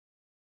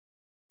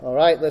All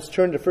right, let's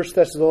turn to 1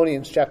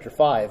 Thessalonians chapter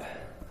 5.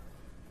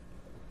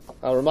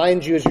 I'll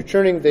remind you as you're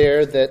turning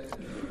there that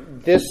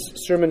this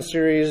sermon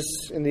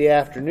series in the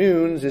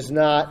afternoons is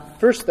not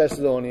 1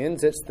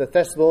 Thessalonians, it's the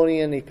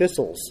Thessalonian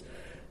epistles.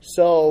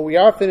 So we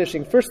are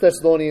finishing 1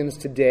 Thessalonians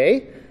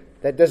today.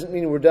 That doesn't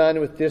mean we're done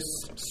with this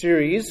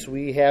series.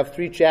 We have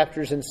 3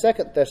 chapters in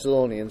 2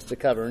 Thessalonians to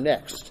cover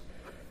next.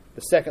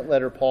 The second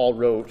letter Paul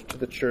wrote to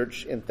the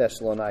church in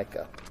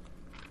Thessalonica.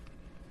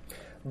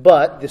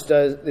 But this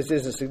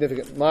is a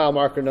significant mile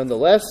marker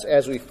nonetheless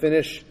as we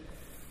finish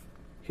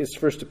his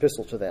first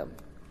epistle to them.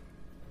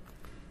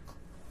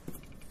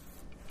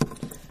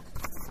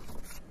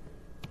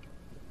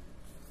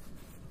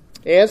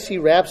 As he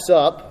wraps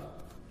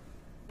up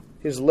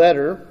his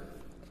letter,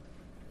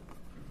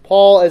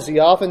 Paul, as he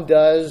often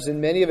does in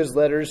many of his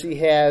letters, he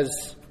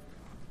has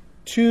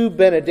 2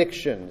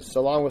 benedictions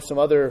along with some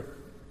other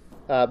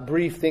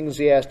brief things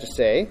he has to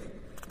say.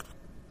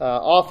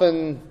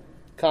 Often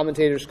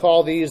commentators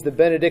call these the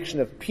benediction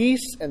of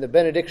peace and the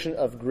benediction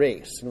of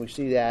grace, and we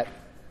see that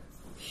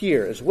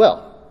here as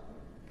well.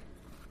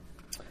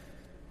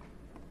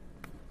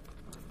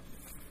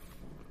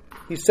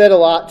 He said a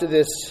lot to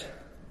this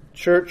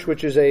church,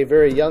 which is a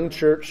very young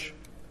church,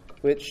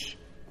 which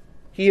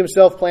he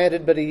himself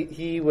planted, but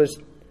he was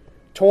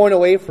torn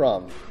away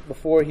from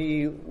before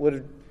he would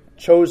have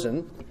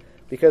chosen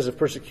because of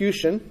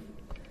persecution.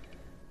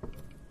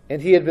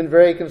 And he had been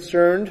very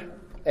concerned,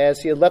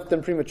 as he had left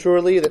them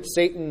prematurely, that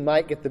Satan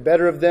might get the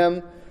better of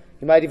them.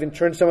 He might even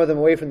turn some of them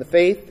away from the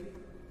faith.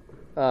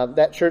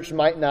 That church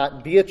might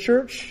not be a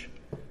church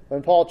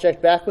when Paul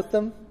checked back with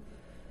them.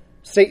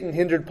 Satan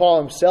hindered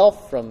Paul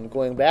himself from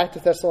going back to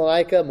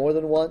Thessalonica more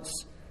than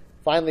once.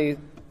 Finally,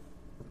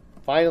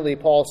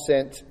 Paul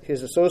sent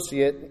his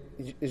associate,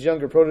 his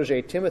younger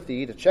protege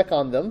Timothy, to check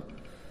on them.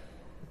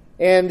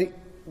 And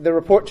the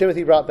report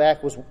Timothy brought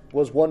back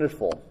was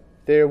wonderful.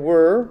 There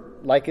were,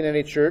 like in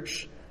any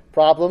church,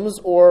 problems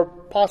or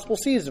possible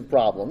seeds of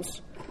problems.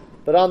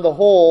 But on the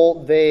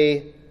whole,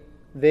 they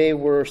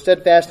were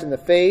steadfast in the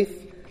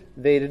faith.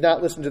 They did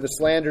not listen to the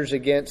slanders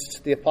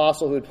against the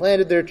apostle who had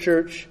planted their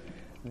church.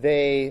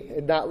 They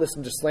had not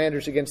listened to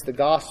slanders against the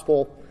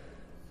gospel.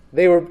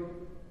 They were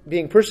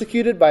being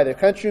persecuted by their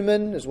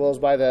countrymen as well as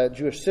by the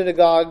Jewish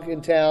synagogue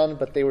in town,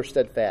 but they were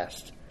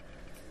steadfast.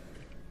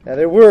 Now,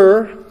 there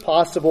were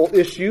possible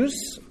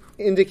issues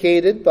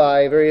indicated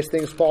by various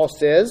things Paul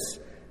says.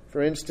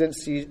 For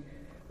instance, he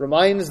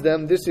reminds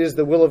them, this is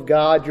the will of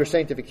God, your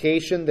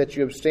sanctification, that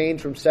you abstain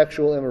from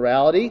sexual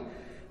immorality,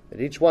 that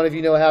each one of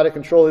you know how to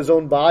control his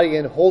own body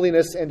in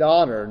holiness and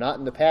honor, not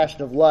in the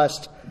passion of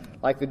lust,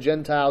 like the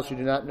Gentiles who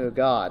do not know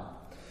God.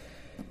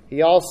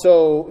 He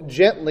also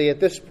gently, at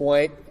this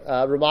point,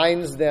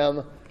 reminds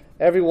them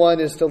everyone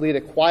is to lead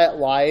a quiet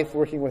life,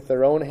 working with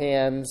their own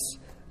hands,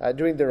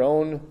 doing their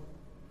own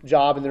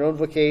job in their own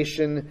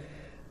vocation,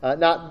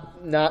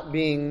 not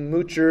being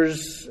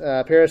moochers,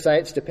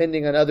 parasites,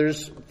 depending on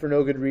others for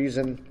no good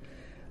reason.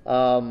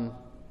 And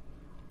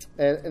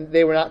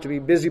they were not to be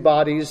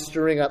busybodies,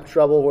 stirring up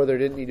trouble where there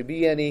didn't need to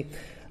be any.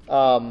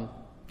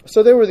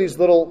 So there were these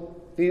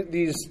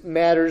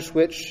matters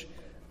which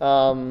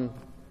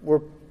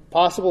were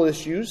possible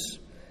issues,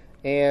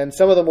 and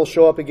some of them will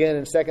show up again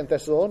in 2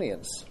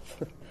 Thessalonians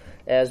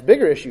as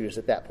bigger issues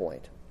at that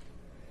point.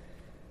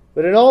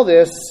 But in all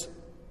this,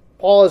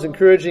 Paul is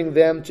encouraging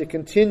them to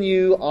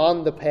continue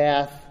on the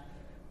path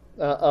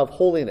of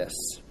holiness,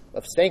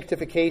 of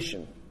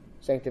sanctification.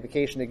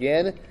 Sanctification,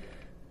 again,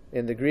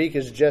 in the Greek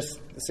is just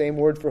the same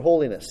word for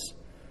holiness.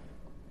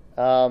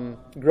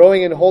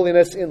 Growing in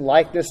holiness in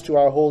likeness to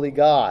our holy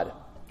God,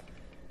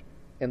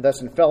 and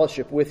thus in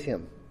fellowship with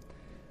Him.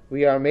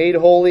 We are made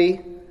holy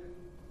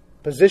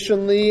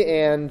positionally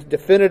and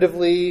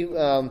definitively,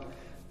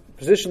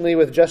 positionally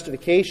with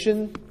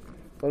justification,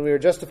 when we are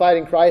justified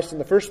in Christ in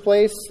the first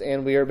place,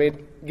 and we are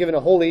given a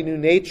holy new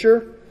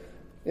nature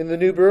in the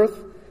new birth,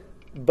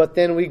 but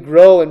then we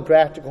grow in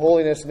practical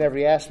holiness in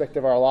every aspect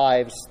of our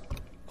lives.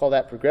 Call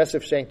that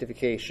progressive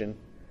sanctification.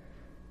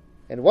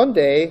 And one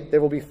day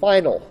there will be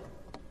final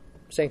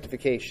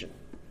sanctification,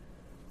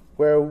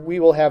 where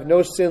we will have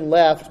no sin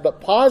left,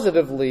 but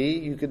positively,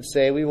 you could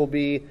say, we will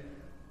be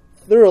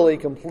thoroughly,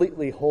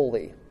 completely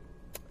holy.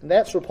 And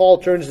that's where Paul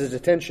turns his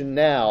attention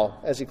now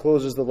as he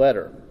closes the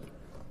letter.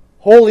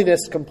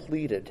 Holiness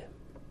completed.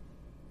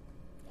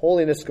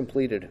 Holiness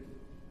completed.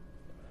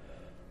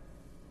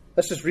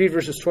 Let's just read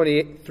verses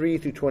 23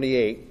 through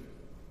 28.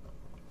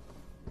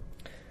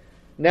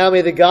 Now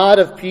may the God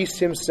of peace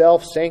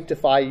himself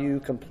sanctify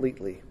you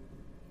completely.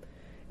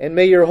 And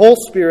may your whole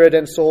spirit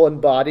and soul and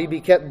body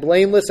be kept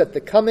blameless at the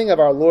coming of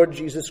our Lord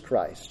Jesus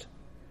Christ.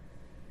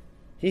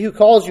 He who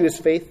calls you is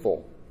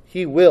faithful.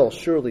 He will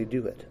surely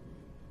do it.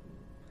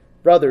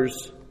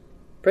 Brothers,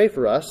 pray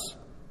for us.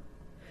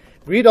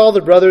 Greet all the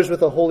brothers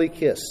with a holy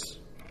kiss.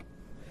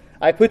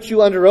 I put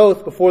you under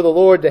oath before the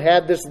Lord to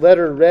have this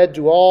letter read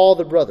to all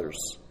the brothers.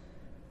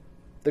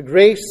 The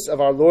grace of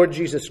our Lord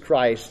Jesus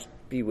Christ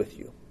be with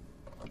you.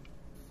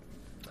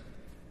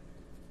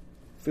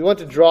 If we want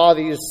to draw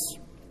these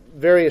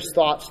various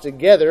thoughts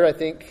together, I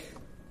think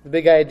the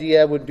big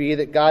idea would be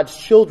that God's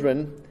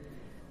children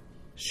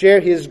share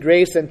His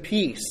grace and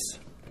peace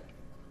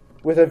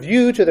with a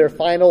view to their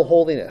final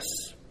holiness.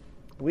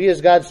 We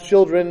as God's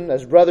children,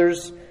 as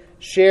brothers,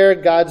 share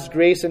God's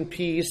grace and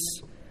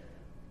peace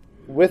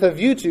with a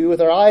view to,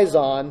 with our eyes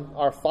on,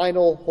 our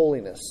final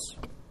holiness,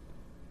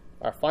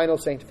 our final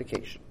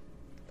sanctification.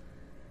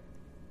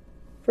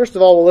 First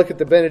of all, we'll look at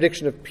the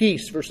benediction of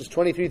peace, verses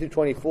 23 through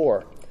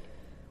 24,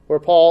 where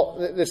Paul,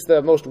 this is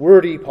the most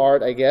wordy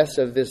part, I guess,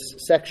 of this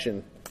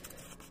section,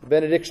 the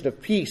benediction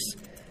of peace.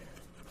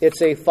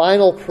 It's a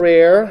final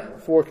prayer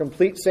for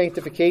complete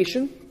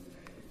sanctification.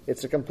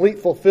 It's a complete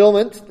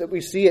fulfillment that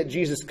we see at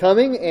Jesus'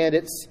 coming, and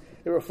it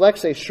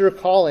reflects a sure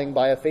calling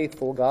by a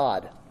faithful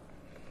God.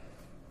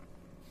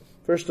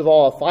 First of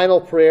all, a final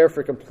prayer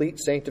for complete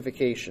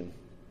sanctification.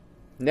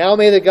 Now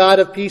may the God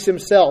of peace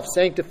Himself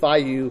sanctify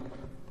you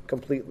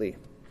completely.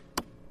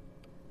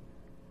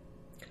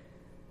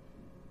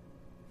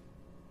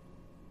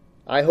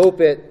 I hope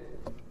it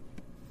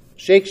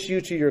shakes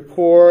you to your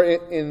core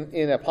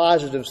in a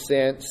positive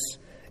sense,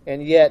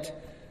 and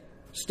yet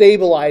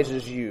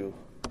stabilizes you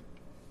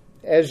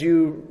as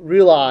you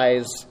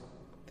realize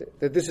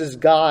that this is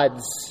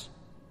God's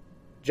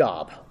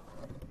job.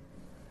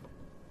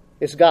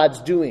 It's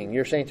God's doing,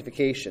 your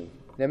sanctification.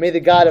 Now may the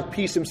God of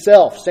peace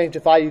Himself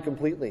sanctify you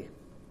completely.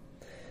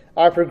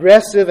 Our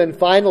progressive and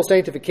final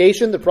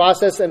sanctification, the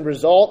process and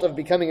result of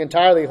becoming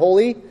entirely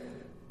holy,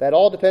 that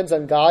all depends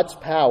on God's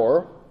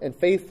power and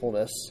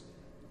faithfulness,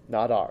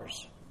 not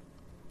ours.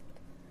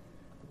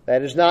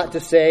 That is not to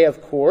say,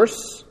 of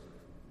course,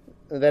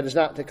 that is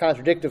not to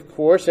contradict, of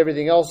course,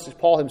 everything else.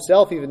 Paul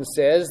himself even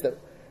says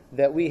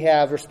that we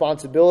have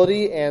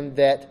responsibility and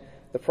that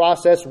the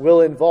process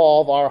will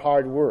involve our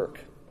hard work.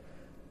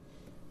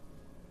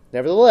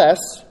 Nevertheless,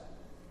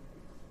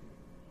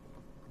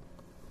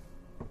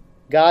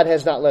 God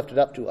has not left it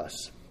up to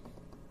us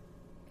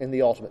in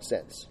the ultimate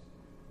sense.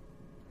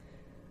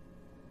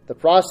 The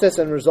process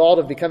and result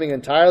of becoming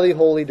entirely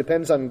holy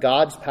depends on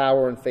God's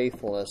power and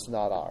faithfulness,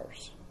 not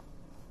ours.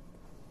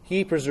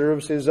 He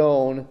preserves His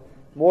own.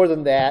 More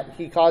than that,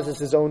 He causes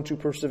His own to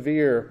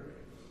persevere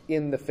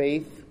in the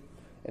faith,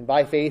 and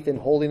by faith in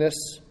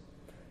holiness,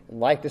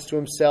 in likeness to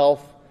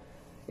Himself,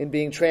 in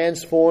being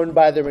transformed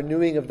by the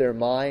renewing of their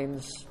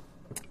minds,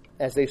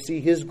 as they see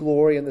His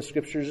glory in the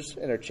Scriptures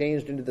and are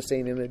changed into the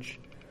same image.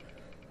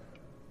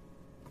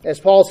 As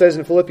Paul says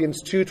in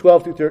Philippians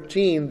 2:12 through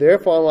 13,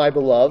 therefore, my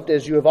beloved,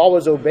 as you have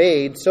always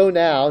obeyed, so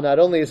now, not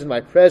only as in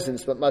my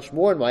presence, but much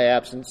more in my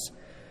absence,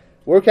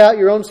 work out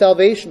your own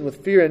salvation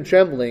with fear and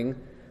trembling,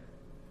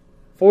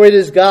 for it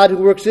is God who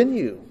works in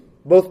you,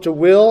 both to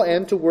will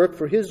and to work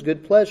for His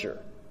good pleasure.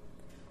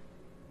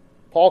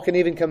 Paul can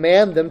even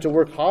command them to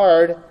work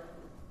hard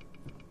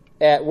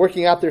at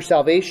working out their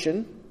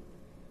salvation,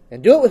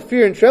 and do it with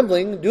fear and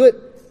trembling, do it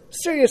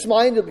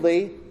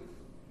serious-mindedly,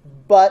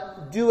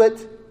 but do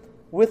it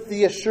with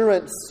the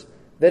assurance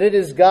that it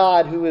is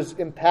God who is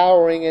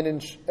empowering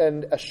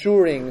and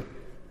assuring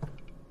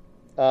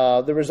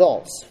the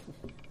results.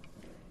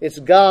 It's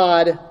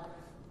God,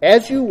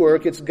 as you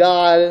work, it's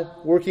God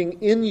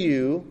working in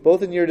you,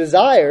 both in your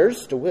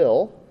desires to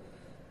will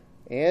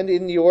and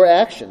in your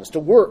actions to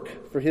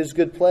work for His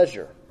good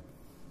pleasure.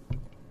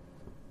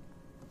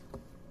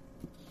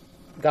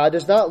 God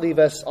does not leave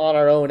us on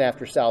our own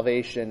after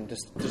salvation to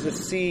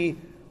just see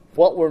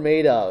what we're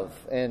made of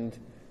and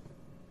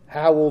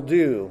how we'll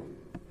do.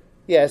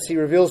 Yes, He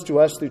reveals to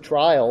us through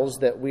trials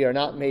that we are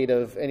not made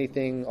of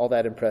anything all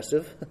that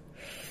impressive.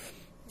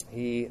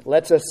 He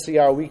lets us see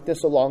our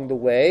weakness along the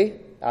way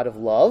out of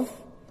love.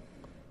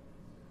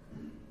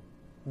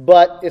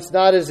 But it's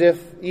not as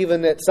if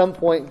even at some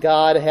point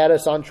God had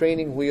us on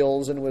training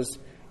wheels and was,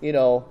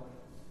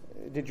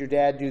 did your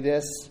dad do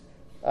this?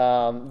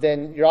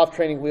 Then you're off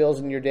training wheels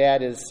and your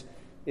dad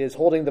is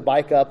holding the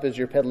bike up as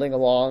you're pedaling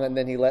along, and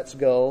then He lets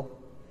go.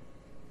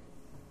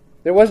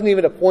 There wasn't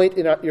even a point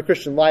in your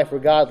Christian life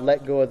where God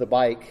let go of the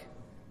bike,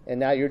 and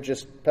now you're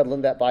just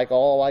pedaling that bike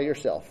all by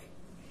yourself.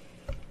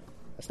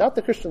 That's not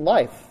the Christian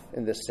life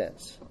in this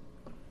sense.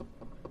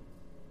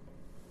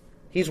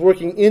 He's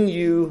working in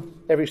you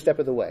every step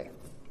of the way.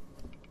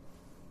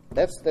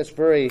 That's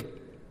very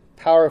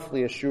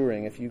powerfully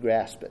assuring if you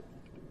grasp it.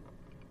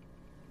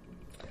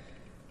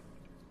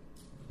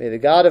 May the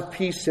God of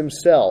peace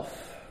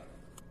Himself,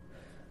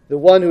 the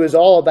one who is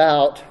all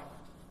about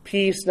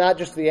peace, not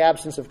just the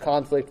absence of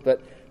conflict,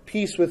 but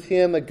peace with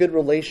Him, a good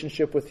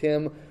relationship with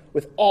Him,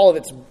 with all of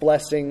its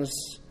blessings,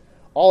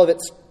 all of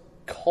its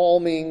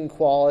calming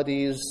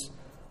qualities,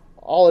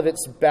 all of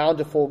its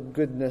bountiful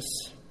goodness.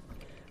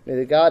 May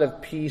the God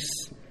of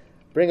peace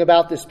bring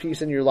about this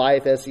peace in your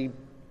life as He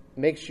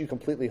makes you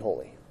completely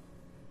holy.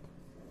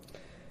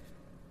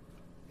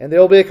 And there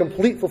will be a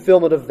complete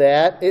fulfillment of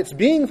that. It's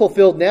being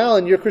fulfilled now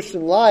in your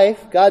Christian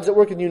life. God's at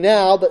work in you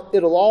now, but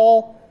it'll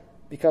all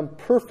become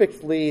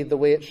perfectly the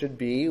way it should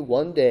be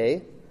one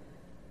day.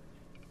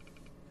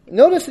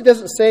 Notice it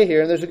doesn't say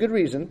here, and there's a good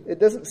reason, it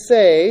doesn't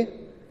say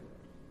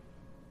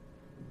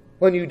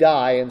when you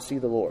die and see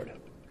the Lord.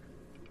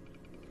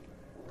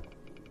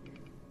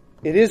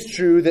 It is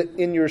true that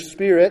in your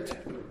spirit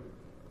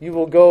you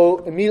will go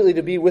immediately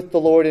to be with the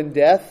Lord in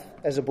death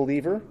as a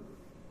believer.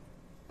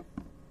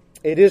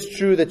 It is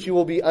true that you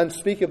will be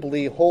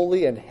unspeakably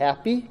holy and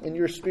happy in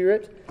your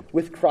spirit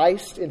with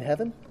Christ in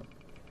heaven.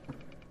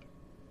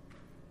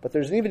 But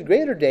there's an even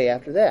greater day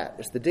after that.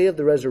 It's the day of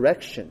the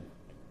resurrection,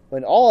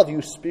 when all of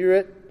you,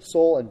 spirit,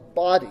 soul, and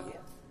body,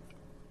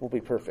 will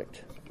be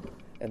perfect.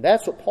 And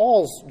that's what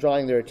Paul's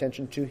drawing their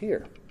attention to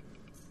here.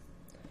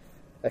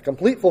 A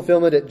complete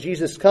fulfillment at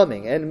Jesus'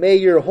 coming. And may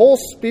your whole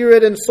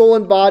spirit and soul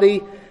and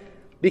body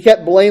be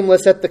kept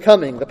blameless at the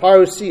coming, the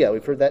parousia.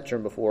 We've heard that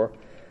term before.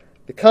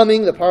 The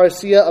coming, the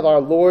parousia of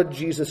our Lord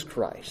Jesus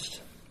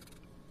Christ.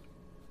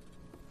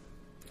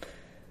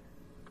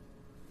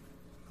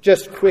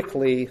 Just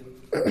quickly,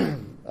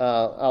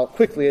 I'll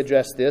quickly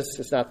address this.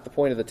 It's not the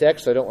point of the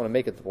text, so I don't want to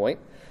make it the point.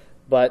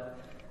 But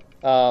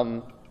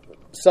some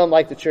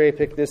like to cherry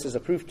pick this as a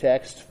proof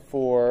text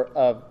for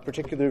a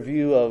particular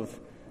view of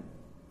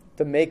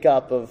the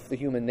makeup of the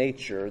human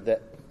nature.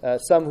 That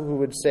some who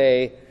would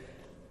say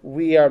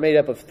we are made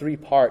up of three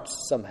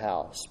parts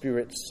somehow: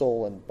 spirit,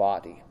 soul, and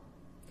body.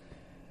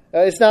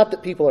 It's not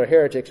that people are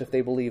heretics if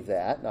they believe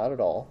that, not at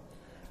all.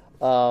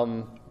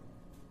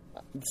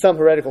 Some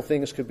heretical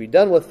things could be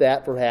done with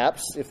that,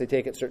 perhaps, if they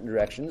take it certain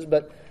directions,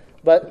 but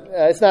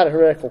it's not a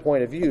heretical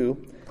point of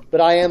view. But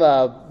I am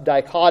a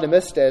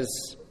dichotomist, as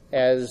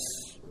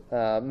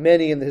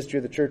many in the history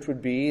of the church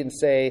would be, and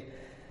say,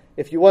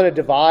 if you want to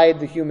divide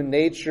the human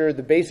nature,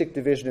 the basic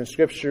division in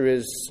Scripture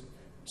is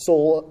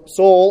soul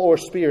or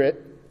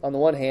spirit on the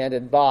one hand,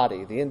 and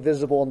body, the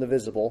invisible and the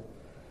visible.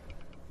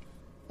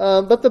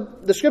 But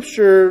the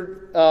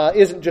Scripture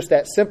isn't just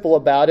that simple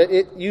about it.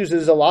 It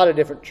uses a lot of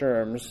different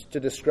terms to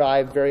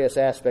describe various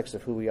aspects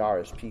of who we are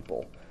as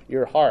people.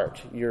 Your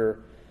heart, your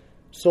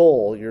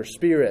soul, your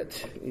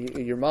spirit,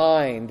 your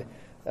mind,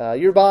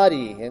 your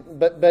body.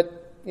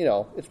 But you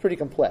know, it's pretty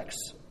complex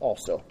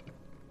also.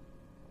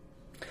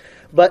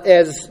 But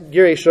as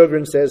Gary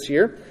Sjogren says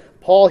here,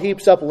 Paul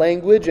heaps up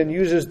language and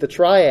uses the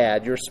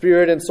triad, your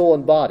spirit and soul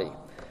and body.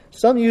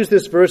 Some use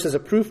this verse as a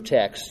proof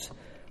text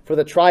for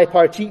the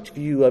tripartite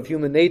view of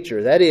human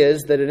nature, that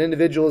is, that an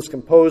individual is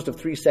composed of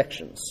three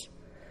sections.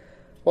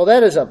 While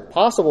that is a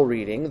possible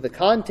reading, the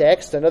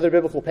context and other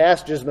biblical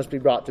passages must be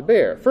brought to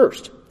bear.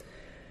 First,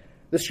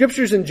 the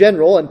Scriptures in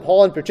general, and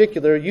Paul in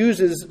particular,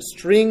 uses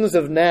strings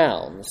of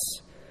nouns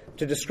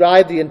to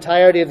describe the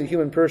entirety of the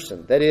human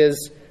person. That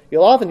is,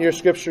 you'll often hear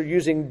Scripture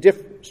using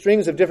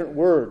strings of different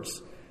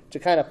words to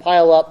kind of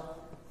pile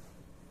up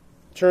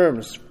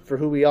terms for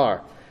who we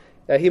are.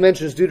 He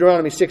mentions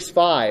Deuteronomy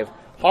 6:5,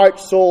 heart,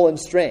 soul, and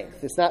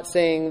strength. It's not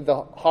saying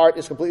the heart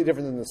is completely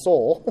different than the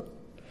soul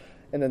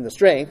and then the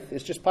strength.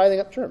 It's just piling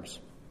up terms.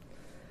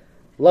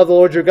 Love the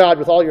Lord your God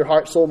with all your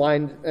heart, soul,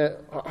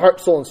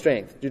 and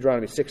strength,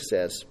 Deuteronomy 6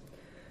 says.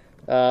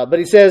 But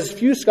he says,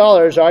 few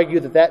scholars argue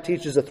that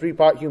teaches a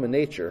three-part human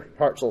nature,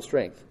 heart, soul,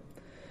 strength.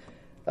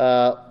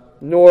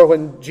 Nor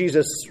when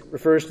Jesus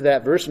refers to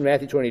that verse in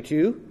Matthew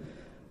 22,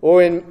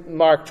 or in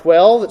Mark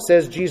 12, it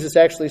says Jesus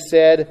actually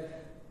said,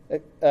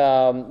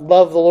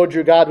 love the Lord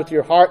your God with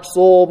your heart,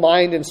 soul,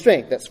 mind, and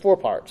strength. That's four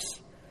parts.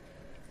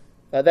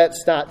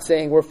 That's not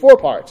saying we're four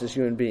parts as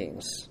human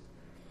beings.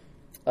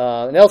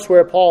 And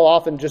elsewhere, Paul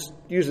often just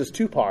uses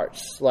two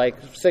parts, like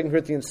 2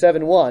 Corinthians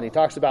 7:1. He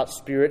talks about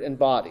spirit and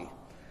body.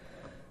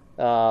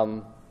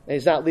 And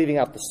he's not leaving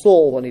out the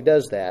soul when he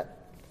does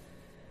that.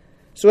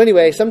 So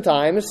anyway,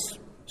 sometimes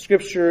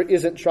Scripture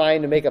isn't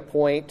trying to make a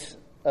point,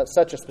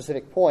 such a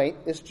specific point.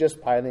 It's just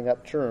piling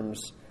up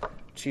terms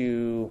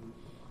to...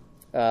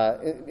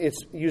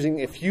 it's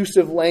using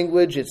effusive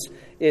language.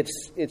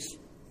 It's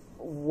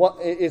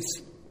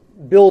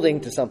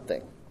building to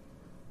something.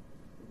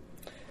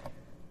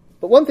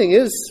 But one thing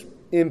is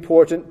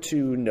important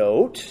to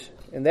note,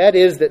 and that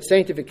is that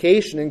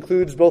sanctification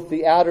includes both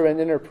the outer and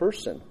inner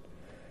person.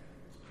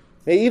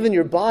 May even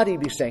your body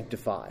be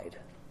sanctified,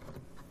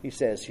 he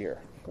says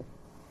here,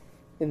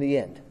 in the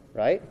end,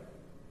 right?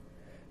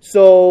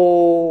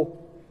 So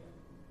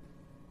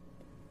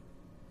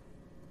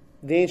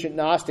the ancient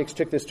Gnostics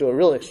took this to a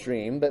real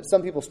extreme, but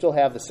some people still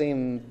have the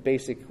same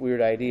basic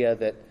weird idea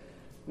that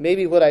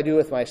maybe what I do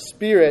with my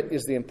spirit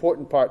is the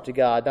important part to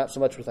God, not so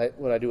much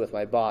what I do with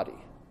my body.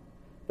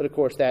 But of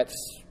course, that's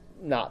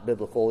not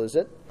biblical, is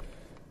it?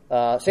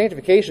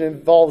 Sanctification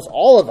involves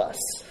all of us,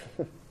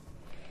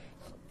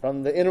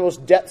 from the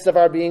innermost depths of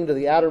our being to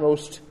the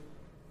outermost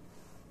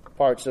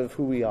parts of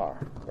who we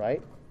are,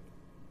 right?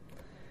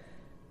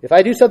 If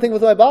I do something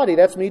with my body,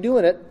 that's me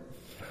doing it.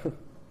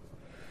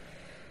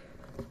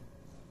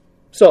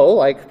 So,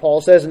 like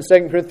Paul says in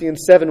 2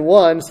 Corinthians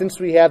 7:1, since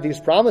we have these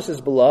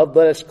promises, beloved,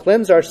 let us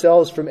cleanse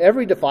ourselves from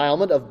every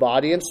defilement of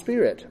body and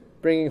spirit,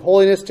 bringing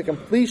holiness to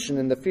completion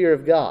in the fear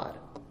of God.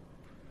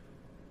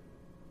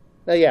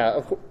 Now,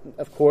 yeah,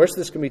 of course,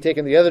 this can be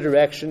taken the other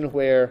direction,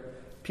 where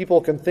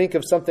people can think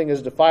of something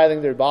as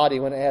defiling their body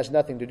when it has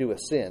nothing to do with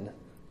sin.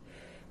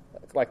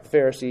 Like the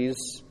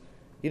Pharisees,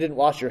 you didn't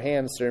wash your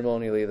hands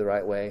ceremonially the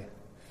right way.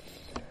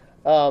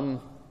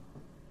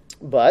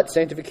 But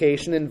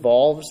sanctification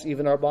involves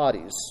even our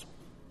bodies.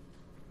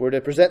 We're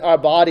to present our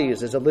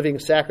bodies as a living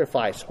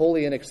sacrifice,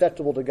 holy and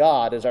acceptable to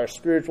God, as our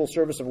spiritual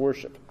service of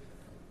worship.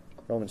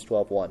 Romans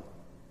 12:1.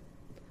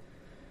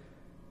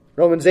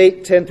 Romans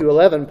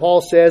 8:10-11,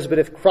 Paul says, "But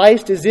if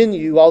Christ is in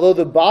you, although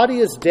the body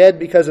is dead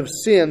because of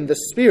sin, the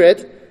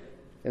Spirit,"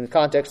 in the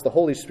context the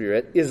Holy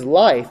Spirit, "is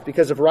life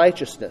because of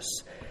righteousness.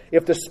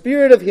 If the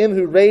Spirit of him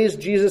who raised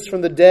Jesus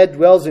from the dead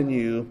dwells in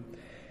you,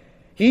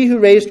 he who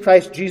raised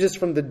Christ Jesus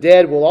from the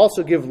dead will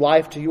also give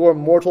life to your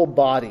mortal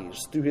bodies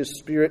through his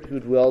Spirit who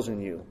dwells in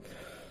you."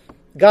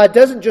 God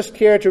doesn't just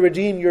care to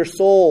redeem your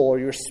soul or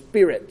your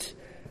spirit.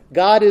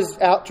 God is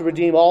out to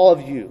redeem all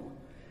of you.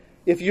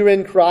 If you're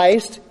in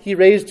Christ, he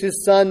raised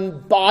his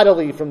Son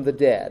bodily from the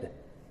dead,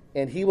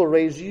 and he will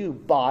raise you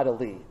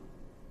bodily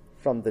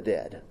from the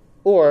dead.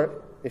 Or,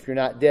 if you're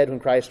not dead when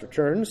Christ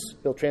returns,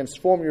 he'll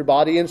transform your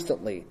body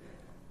instantly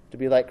to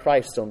be like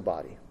Christ's own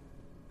body.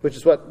 Which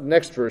is what the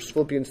next verse,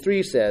 Philippians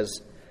 3,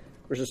 says,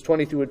 verses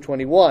 20 through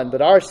 21.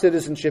 "But our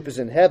citizenship is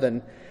in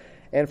heaven,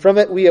 and from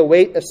it we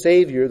await a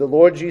Savior, the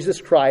Lord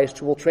Jesus Christ,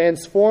 who will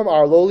transform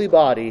our lowly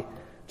body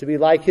to be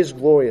like his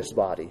glorious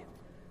body,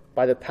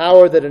 by the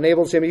power that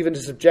enables him even to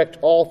subject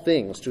all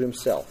things to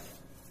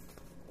himself."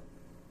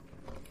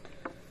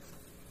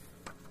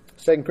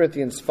 2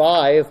 Corinthians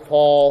 5,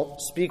 Paul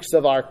speaks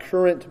of our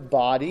current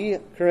body,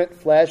 current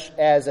flesh,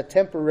 as a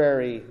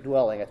temporary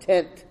dwelling, a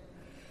tent.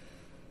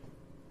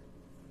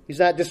 He's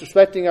not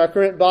disrespecting our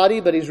current body,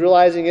 but he's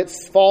realizing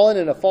it's fallen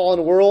in a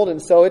fallen world,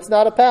 and so it's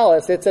not a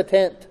palace, it's a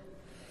tent.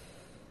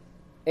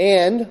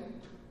 And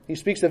he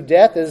speaks of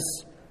death as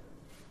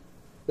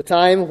the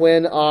time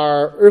when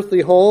our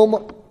earthly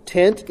home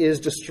tent is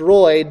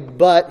destroyed,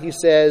 but he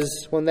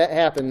says when that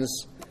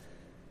happens,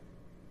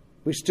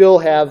 we still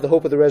have the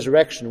hope of the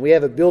resurrection. We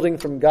have a building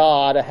from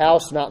God, a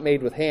house not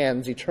made with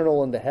hands,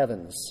 eternal in the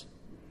heavens,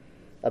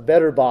 a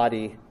better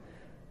body.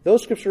 Though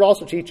Scripture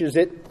also teaches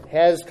it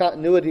has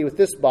continuity with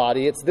this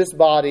body, it's this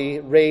body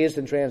raised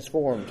and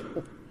transformed.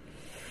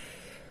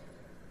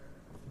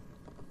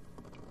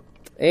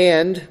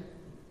 And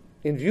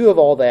in view of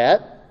all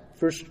that,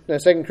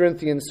 2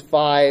 Corinthians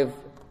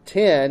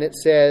 5:10, it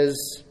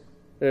says,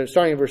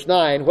 starting in verse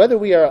 9, "Whether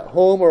we are at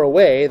home or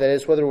away," that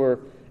is, whether we're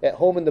at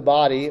home in the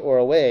body or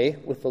away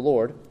with the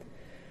Lord,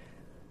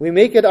 "we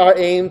make it our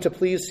aim to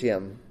please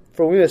him,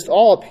 for we must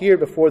all appear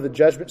before the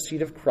judgment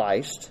seat of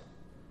Christ."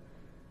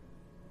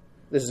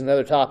 This is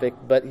another topic,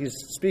 but he's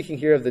speaking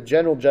here of the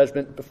general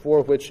judgment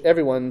before which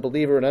everyone,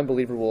 believer and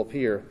unbeliever, will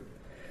appear.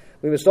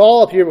 "We must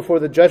all appear before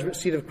the judgment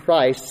seat of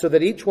Christ, so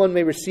that each one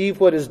may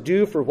receive what is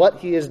due for what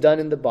he has done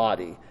in the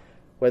body,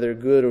 whether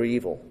good or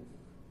evil."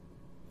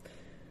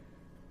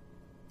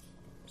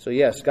 So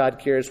yes, God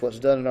cares what's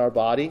done in our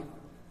body,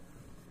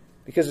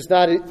 because it's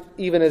not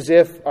even as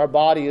if our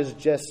body is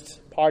just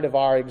part of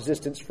our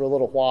existence for a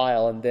little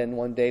while and then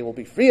one day we'll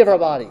be free of our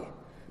body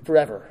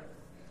forever.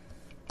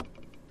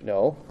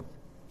 No.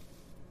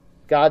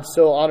 God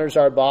so honors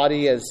our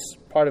body as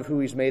part of who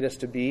he's made us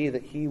to be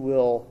that he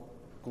will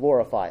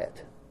glorify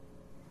it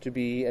to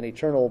be an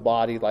eternal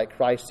body like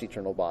Christ's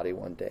eternal body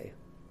one day.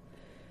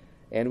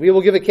 And we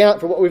will give account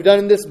for what we've done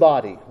in this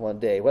body one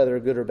day, whether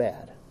good or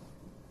bad.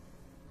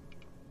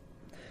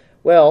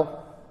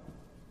 Well,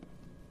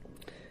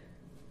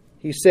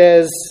 he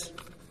says,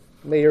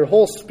 "May your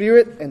whole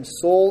spirit and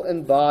soul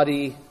and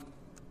body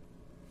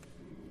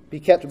be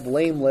kept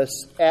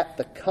blameless at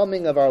the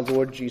coming of our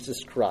Lord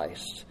Jesus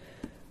Christ."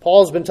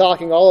 Paul's been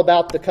talking all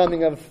about the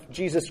coming of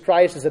Jesus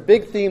Christ as a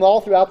big theme all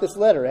throughout this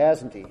letter,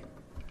 hasn't he?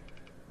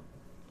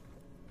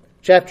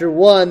 Chapter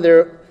 1,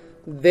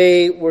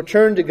 they were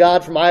turned to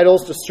God from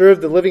idols to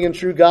serve the living and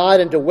true God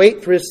and to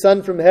wait for his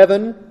Son from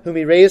heaven, whom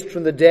he raised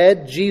from the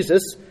dead,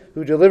 Jesus,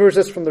 who delivers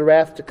us from the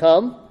wrath to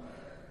come.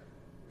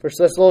 1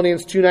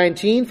 Thessalonians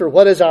 2:19, "For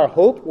what is our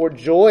hope or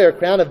joy or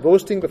crown of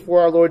boasting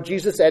before our Lord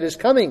Jesus at his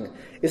coming?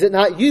 Is it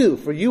not you?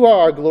 For you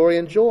are our glory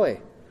and joy."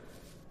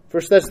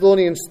 1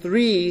 Thessalonians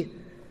 3,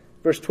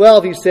 verse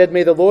 12, he said,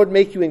 "May the Lord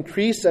make you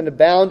increase and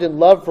abound in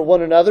love for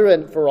one another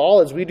and for all,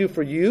 as we do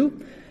for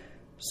you,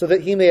 so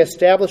that he may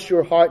establish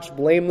your hearts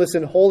blameless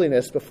in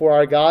holiness before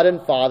our God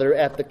and Father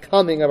at the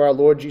coming of our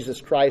Lord Jesus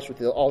Christ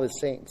with all his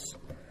saints."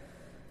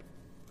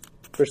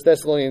 1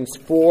 Thessalonians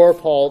 4,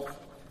 Paul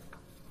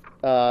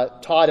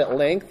taught at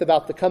length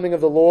about the coming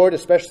of the Lord,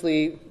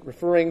 especially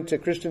referring to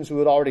Christians who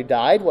had already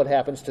died. What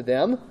happens to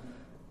them?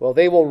 Well,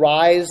 they will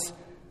rise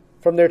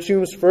from their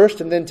tombs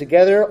first, and then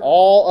together,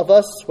 all of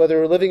us,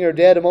 whether living or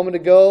dead a moment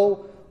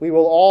ago, we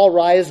will all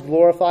rise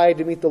glorified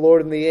to meet the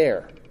Lord in the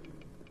air.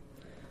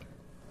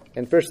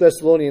 And 1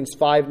 Thessalonians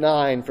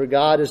 5:9, "For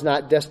God has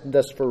not destined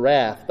us for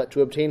wrath, but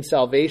to obtain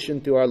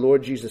salvation through our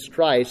Lord Jesus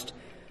Christ,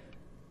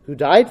 who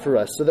died for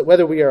us, so that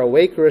whether we are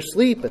awake or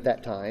asleep at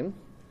that time,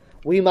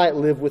 we might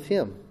live with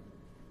him."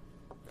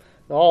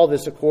 Now, all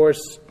this, of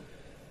course,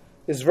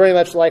 is very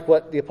much like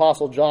what the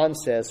Apostle John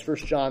says,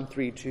 1 John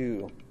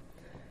 3:2.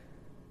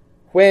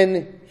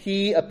 "When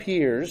he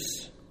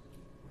appears,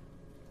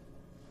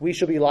 we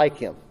shall be like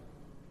him,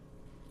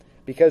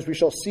 because we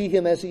shall see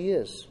him as he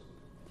is."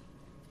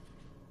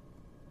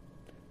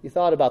 You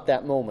thought about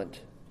that moment.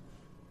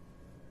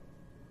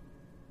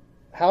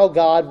 How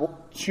God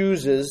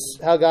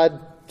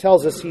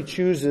tells us He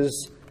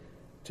chooses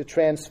to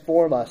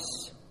transform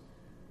us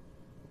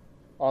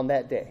on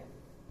that day.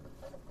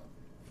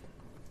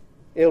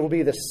 It will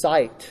be the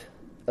sight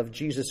of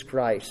Jesus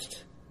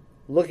Christ,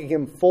 looking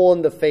Him full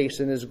in the face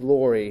in His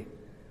glory.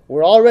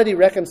 We're already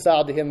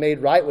reconciled to Him, made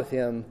right with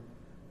Him.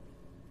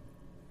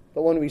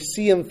 But when we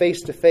see Him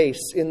face to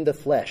face in the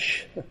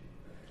flesh,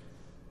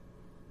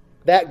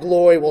 that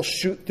glory will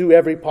shoot through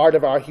every part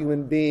of our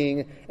human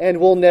being, and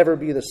we'll never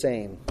be the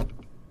same.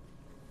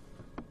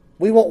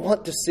 We won't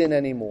want to sin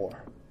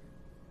anymore.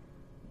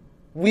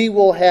 We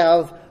will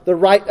have the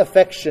right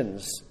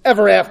affections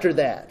ever after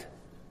that.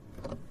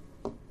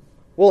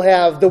 We'll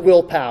have the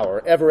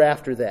willpower ever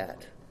after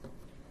that.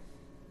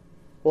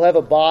 We'll have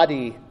a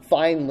body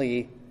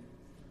finally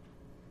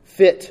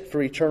fit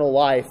for eternal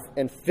life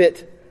and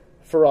fit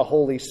for the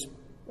Holy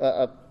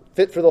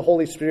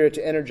Spirit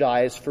to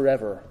energize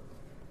forever.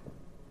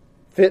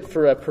 Fit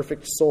for a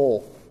perfect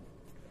soul.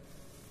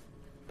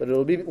 But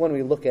it'll be when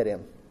we look at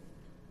Him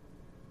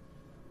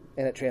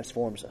and it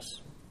transforms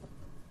us.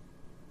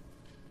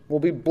 We'll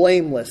be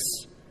blameless.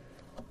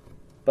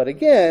 But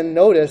again,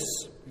 notice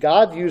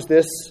God views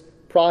this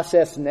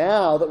process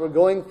now that we're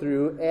going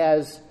through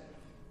as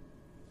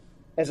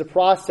a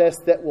process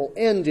that will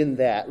end in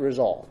that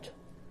result.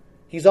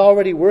 He's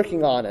already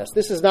working on us.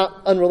 This is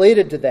not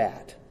unrelated to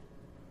that.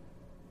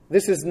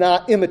 This is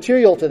not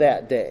immaterial to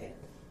that day.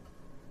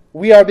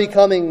 We are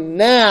becoming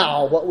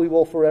now what we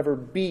will forever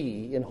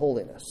be in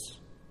holiness.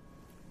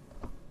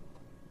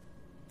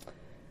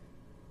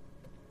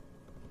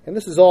 And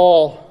this is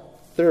all,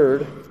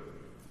 third,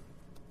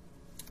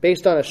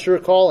 based on a sure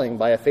calling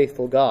by a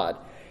faithful God.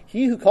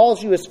 He who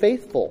calls you is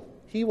faithful.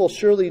 He will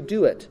surely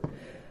do it.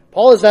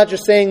 Paul is not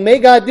just saying, may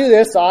God do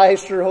this. I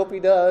sure hope He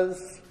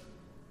does.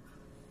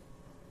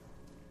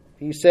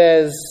 He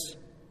says,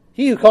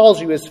 he who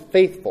calls you is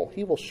faithful.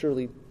 He will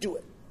surely do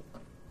it.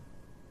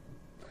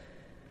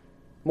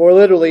 More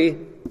literally,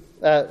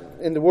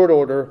 in the word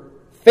order,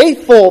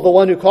 faithful the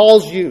one who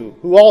calls you,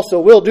 who also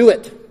will do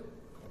it.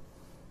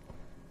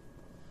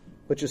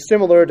 Which is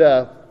similar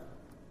to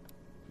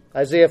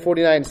Isaiah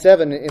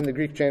 49:7 in the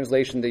Greek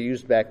translation they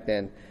used back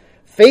then.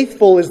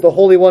 Faithful is the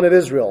Holy One of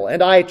Israel,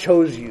 and I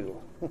chose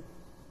you.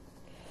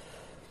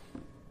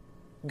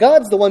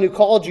 God's the one who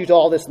called you to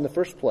all this in the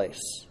first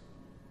place.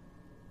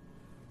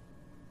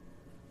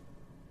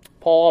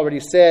 Paul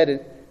already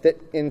said that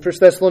in 1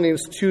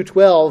 Thessalonians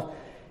 2:12,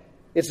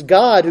 it's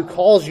God who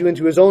calls you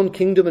into His own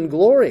kingdom and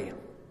glory.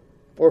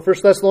 Or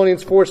 1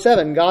 Thessalonians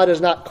 4:7, God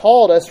has not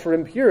called us for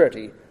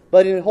impurity,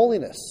 but in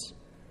holiness.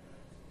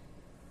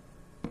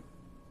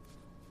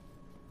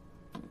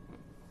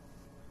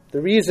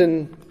 The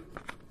reason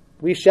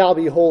we shall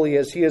be holy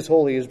as He is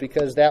holy is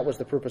because that was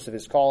the purpose of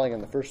His calling in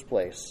the first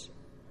place.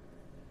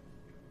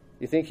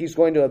 You think He's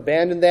going to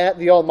abandon that,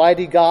 the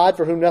Almighty God,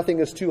 for whom nothing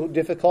is too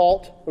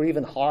difficult or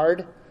even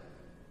hard?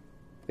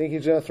 Think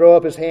He's going to throw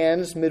up His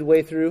hands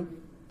midway through?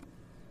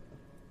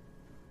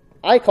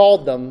 I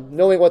called them,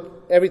 knowing what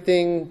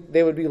everything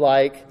they would be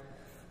like.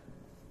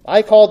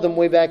 I called them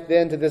way back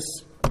then to this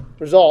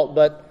result,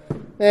 but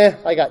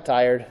I got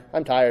tired.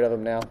 I'm tired of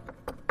them now.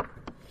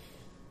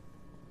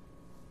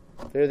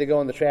 There they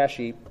go in the trash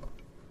heap.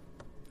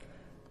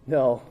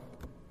 No.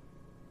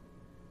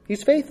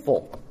 He's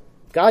faithful.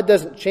 God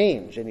doesn't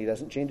change, and He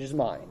doesn't change His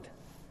mind.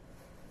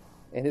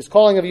 And His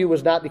calling of you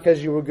was not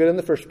because you were good in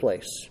the first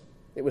place.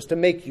 It was to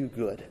make you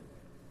good.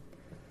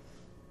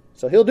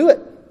 So He'll do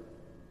it.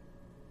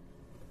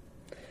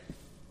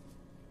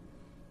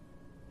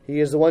 He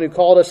is the one who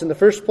called us in the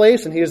first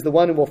place, and He is the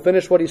one who will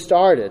finish what He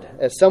started.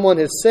 As someone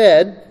has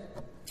said,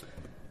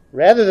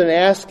 rather than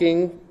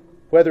asking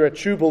whether a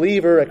true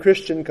believer, a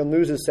Christian, can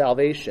lose his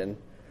salvation,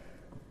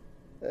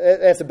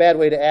 that's a bad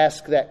way to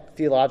ask that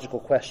theological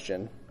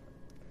question.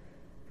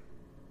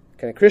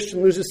 Can a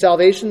Christian lose his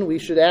salvation? We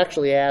should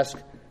actually ask,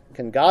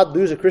 can God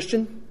lose a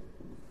Christian?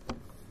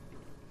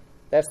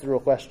 That's the real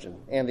question.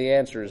 And the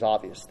answer is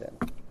obvious then.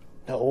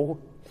 No.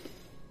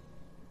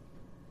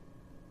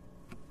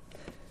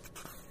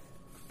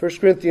 1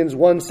 Corinthians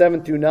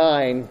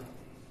 1:7-9,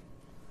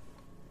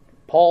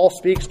 Paul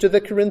speaks to the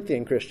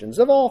Corinthian Christians,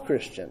 of all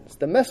Christians,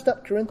 the messed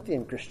up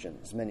Corinthian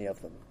Christians, many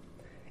of them.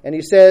 And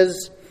he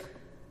says,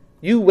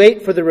 you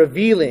wait for the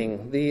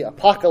revealing, the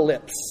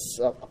apocalypsis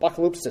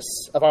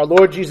of our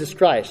Lord Jesus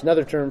Christ,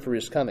 another term for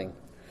His coming.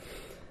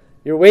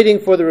 You're waiting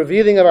for the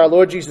revealing of our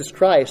Lord Jesus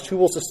Christ, who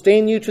will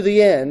sustain you to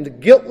the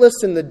end,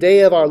 guiltless in the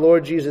day of our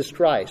Lord Jesus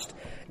Christ.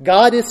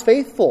 God is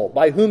faithful,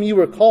 by whom you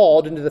were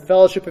called into the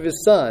fellowship of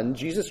His Son,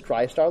 Jesus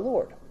Christ our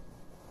Lord.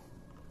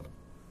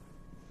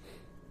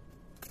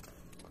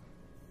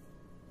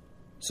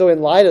 So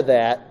in light of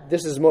that,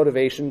 this is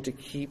motivation to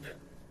keep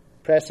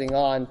pressing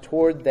on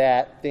toward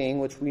that thing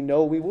which we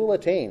know we will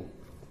attain.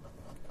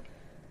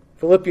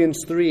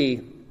 Philippians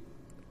 3,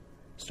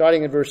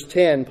 starting in verse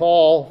 10,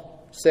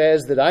 Paul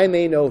says that I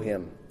may know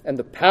Him and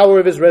the power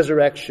of His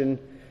resurrection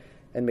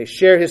and may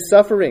share his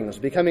sufferings,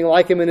 becoming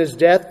like him in his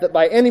death, that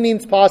by any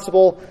means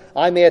possible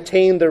I may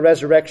attain the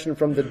resurrection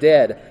from the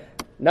dead.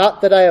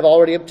 Not that I have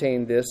already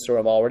obtained this, or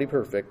am already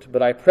perfect,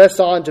 but I press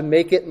on to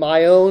make it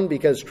my own,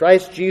 because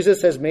Christ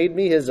Jesus has made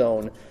me his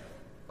own.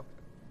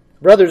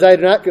 Brothers, I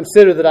do not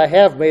consider that I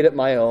have made it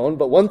my own,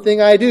 but one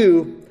thing I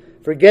do,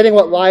 forgetting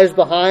what lies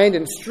behind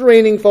and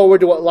straining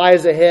forward to what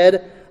lies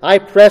ahead, I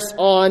press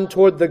on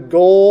toward the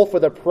goal for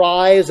the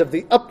prize of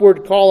the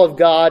upward call of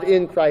God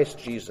in Christ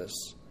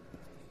Jesus.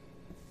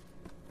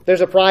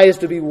 There's a prize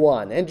to be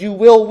won, and you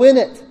will win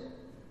it.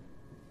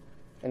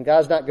 And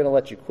God's not going to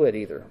let you quit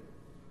either.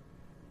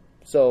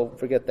 So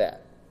forget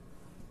that.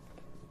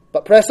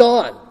 But press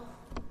on,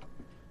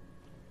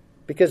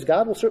 because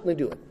God will certainly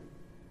do it.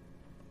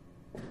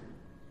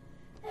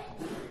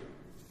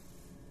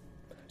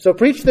 So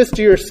preach this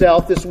to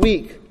yourself this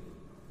week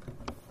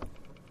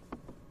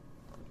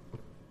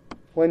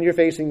when you're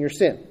facing your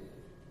sin.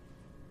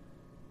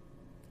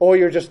 Or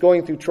you're just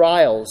going through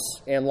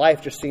trials and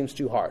life just seems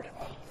too hard.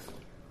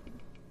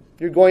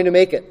 You're going to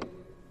make it.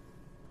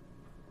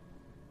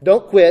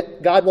 Don't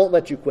quit. God won't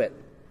let you quit.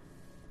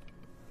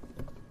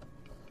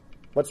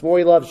 What's more,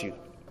 he loves you.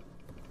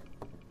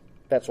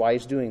 That's why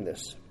he's doing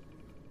this.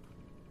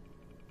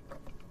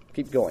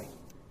 Keep going.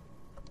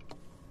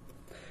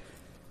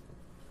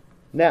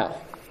 Now,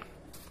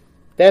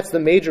 that's the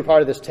major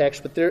part of this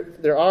text, but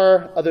there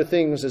are other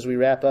things as we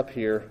wrap up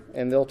here,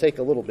 and they'll take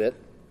a little bit.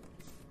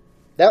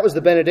 That was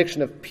the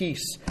benediction of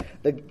peace.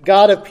 The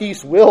God of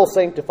peace will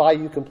sanctify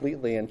you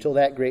completely until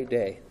that great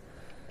day.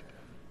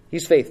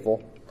 He's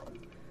faithful.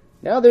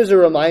 Now there's a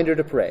reminder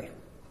to pray.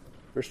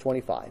 Verse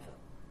 25.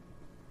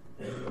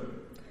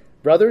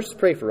 Brothers,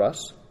 pray for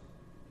us.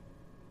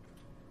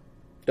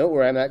 Don't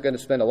worry, I'm not going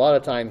to spend a lot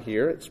of time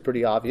here. It's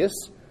pretty obvious.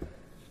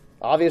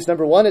 Obvious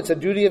number one, it's a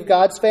duty of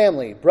God's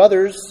family.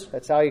 Brothers,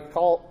 that's how he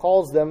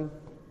calls them.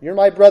 You're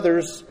my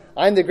brothers.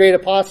 I'm the great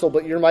apostle,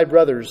 but you're my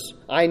brothers.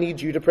 I need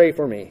you to pray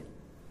for me.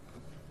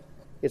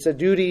 It's a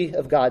duty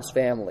of God's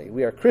family.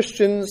 We are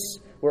Christians.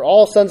 We're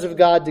all sons of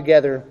God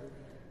together.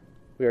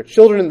 We are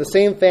children in the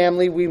same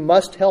family. We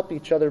must help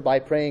each other by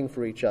praying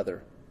for each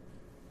other.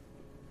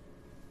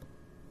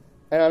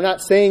 And I'm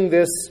not saying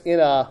this in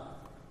a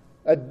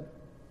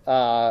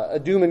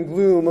doom and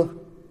gloom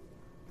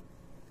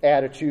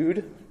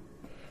attitude,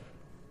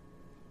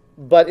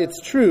 but it's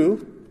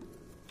true.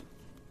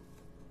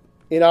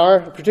 In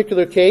our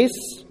particular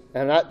case,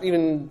 I'm not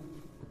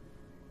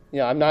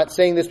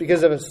saying this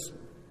because of a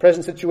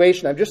present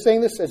situation. I'm just saying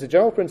this as a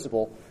general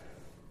principle.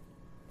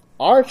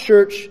 Our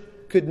church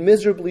could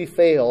miserably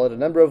fail at a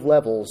number of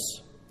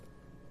levels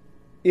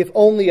if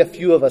only a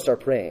few of us are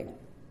praying.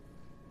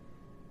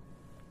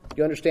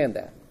 You understand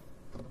that?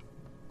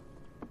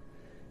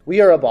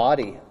 We are a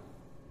body.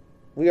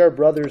 We are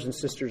brothers and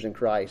sisters in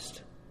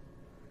Christ.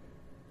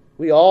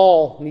 We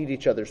all need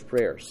each other's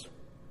prayers.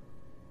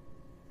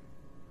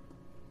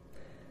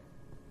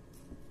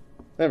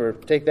 Remember,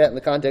 take that in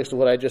the context of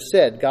what I just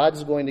said.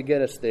 God's going to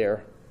get us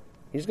there.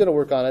 He's going to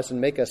work on us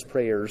and make us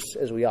prayers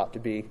as we ought to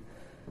be.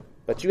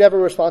 But you have a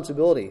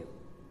responsibility.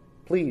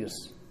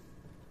 Please,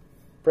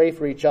 pray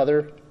for each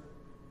other.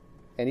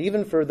 And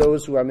even for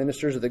those who are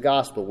ministers of the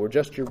gospel, we're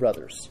just your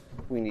brothers.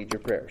 We need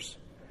your prayers.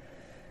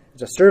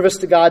 It's a service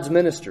to God's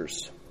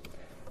ministers.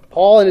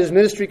 Paul and his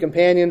ministry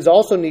companions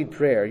also need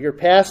prayer. Your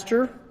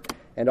pastor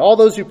and all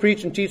those who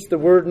preach and teach the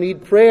word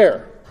need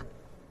prayer.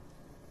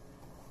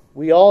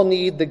 We all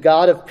need the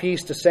God of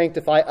peace to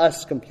sanctify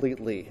us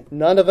completely.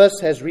 None of us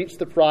has reached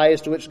the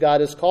prize to which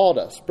God has called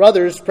us.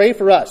 Brothers, pray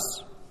for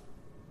us.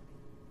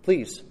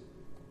 Please.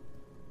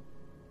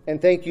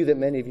 And thank you that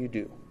many of you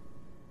do.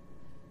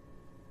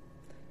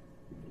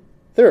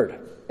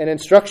 Third, an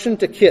instruction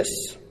to kiss,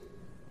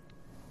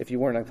 if you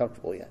weren't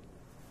uncomfortable yet.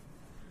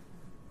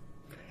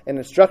 An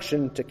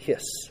instruction to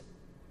kiss.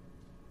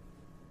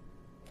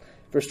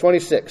 Verse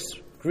 26,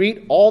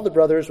 greet all the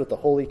brothers with a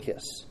holy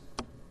kiss.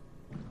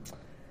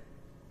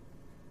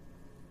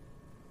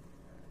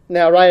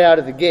 Now, right out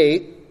of the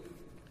gate,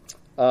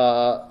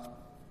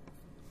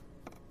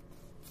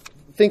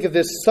 think of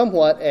this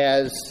somewhat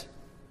as,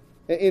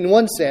 in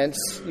one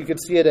sense, you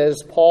could see it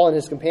as Paul and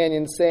his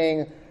companions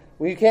saying,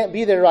 well, you can't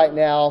be there right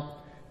now.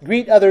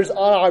 Greet others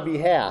on our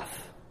behalf.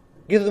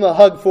 Give them a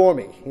hug for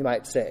me, you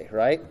might say,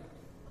 right?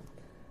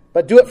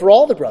 But do it for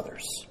all the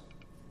brothers.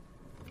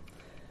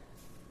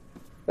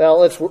 Now,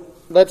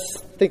 let's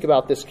think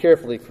about this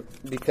carefully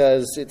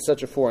because it's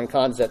such a foreign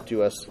concept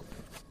to us.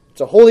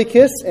 It's a holy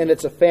kiss and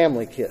it's a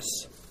family kiss.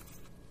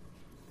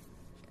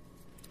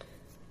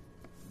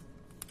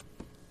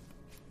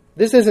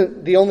 This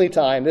isn't the only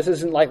time. This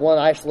isn't like one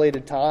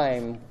isolated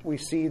time we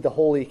see the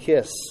holy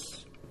kiss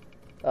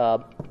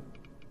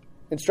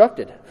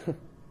instructed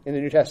in the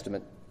New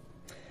Testament.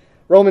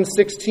 Romans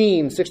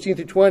 16 through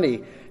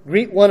 20.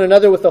 Greet one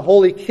another with a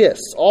holy kiss.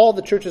 All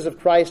the churches of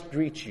Christ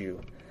greet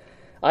you.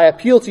 I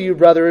appeal to you,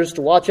 brothers,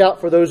 to watch out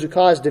for those who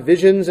cause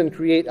divisions and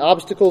create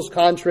obstacles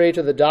contrary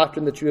to the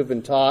doctrine that you have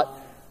been taught.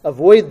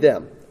 Avoid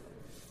them.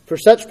 For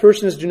such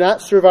persons do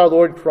not serve our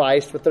Lord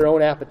Christ with their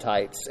own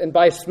appetites, and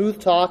by smooth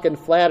talk and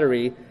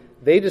flattery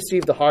they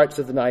deceive the hearts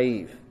of the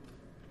naive.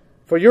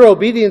 For your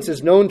obedience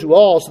is known to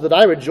all, so that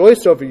I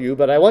rejoice over you,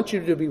 but I want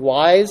you to be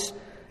wise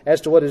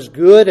as to what is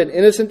good and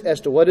innocent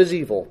as to what is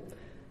evil.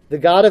 The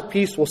God of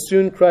peace will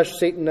soon crush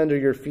Satan under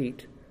your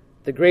feet.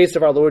 The grace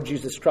of our Lord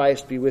Jesus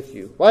Christ be with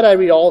you. Why did I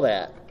read all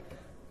that?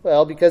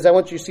 Well, because I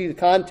want you to see the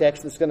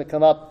context that's going to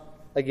come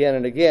up again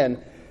and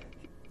again.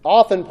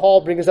 Often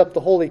Paul brings up the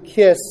holy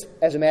kiss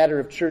as a matter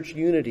of church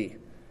unity,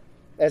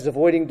 as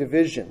avoiding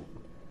division,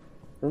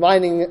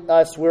 reminding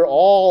us we're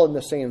all in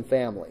the same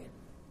family,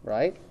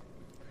 right?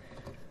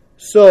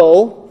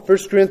 So, 1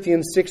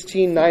 Corinthians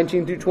 16,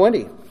 19 through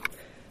 20.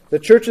 The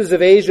churches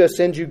of Asia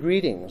send you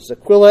greetings.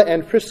 Aquila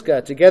and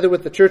Prisca, together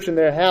with the church in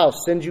their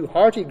house, send you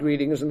hearty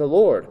greetings in the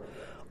Lord.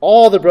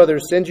 All the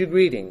brothers send you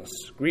greetings.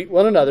 Greet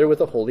one another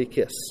with a holy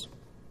kiss.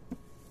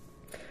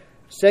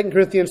 2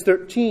 Corinthians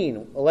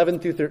 13, 11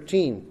 through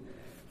 13.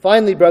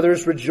 Finally,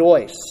 brothers,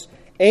 rejoice.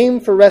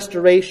 Aim for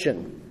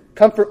restoration.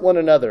 Comfort one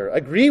another.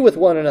 Agree with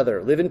one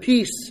another. Live in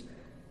peace.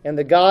 And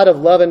the God of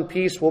love and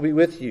peace will be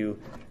with you.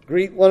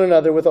 Greet one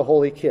another with a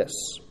holy kiss.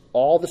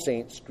 All the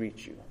saints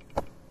greet you.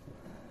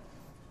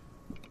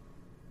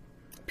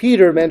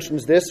 Peter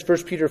mentions this,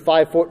 1 Peter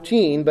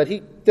 5:14, but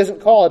he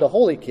doesn't call it a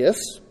holy kiss.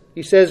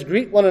 He says,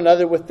 greet one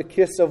another with the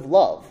kiss of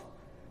love,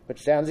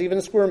 which sounds even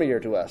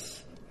squirmier to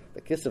us. The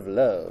kiss of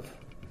love.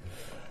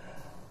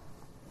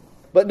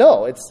 But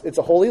no, it's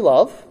a holy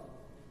love.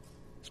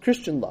 It's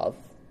Christian love.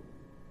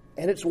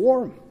 And it's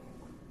warm.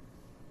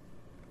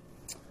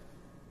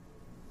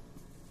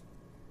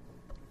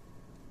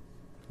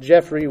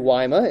 Jeffrey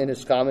Wyma, in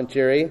his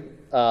commentary,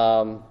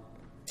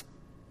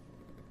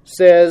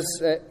 says,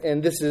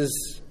 and this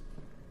is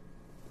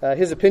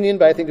his opinion,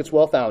 but I think it's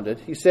well-founded.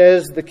 He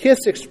says, the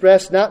kiss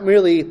expressed not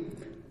merely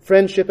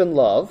friendship and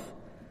love,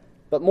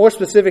 but more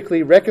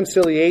specifically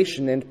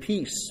reconciliation and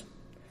peace.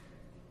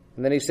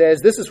 And then he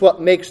says, this is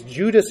what makes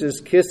Judas's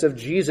kiss of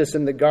Jesus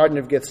in the Garden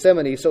of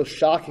Gethsemane so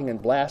shocking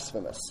and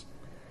blasphemous.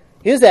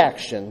 His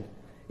action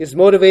is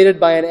motivated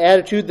by an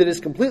attitude that is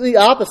completely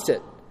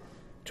opposite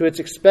to its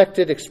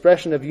expected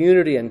expression of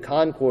unity and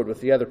concord with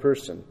the other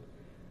person.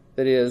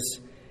 That is,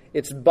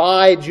 it's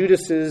by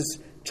Judas's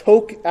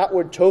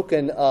outward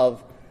token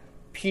of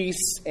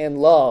peace and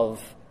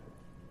love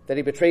that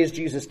he betrays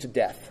Jesus to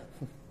death.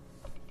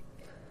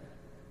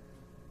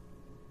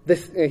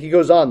 He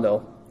goes on,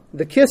 though.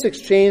 The kiss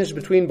exchanged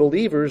between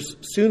believers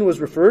soon was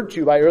referred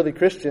to by early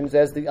Christians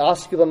as the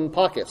osculum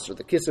pacis, or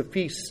the kiss of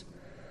peace.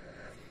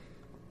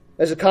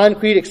 As a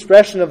concrete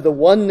expression of the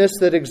oneness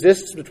that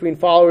exists between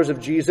followers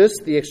of Jesus,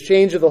 the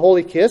exchange of the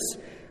holy kiss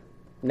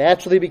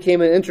naturally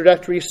became an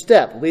introductory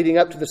step leading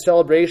up to the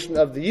celebration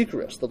of the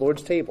Eucharist, the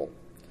Lord's table.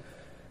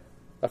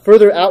 A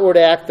further outward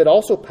act that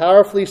also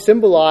powerfully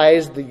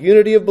symbolized the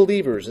unity of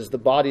believers as the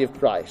body of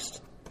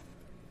Christ.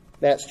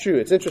 That's true.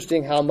 It's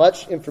interesting how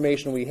much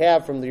information we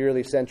have from the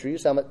early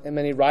centuries, how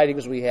many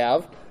writings we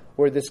have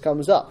where this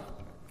comes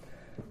up.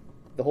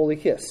 The holy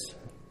kiss.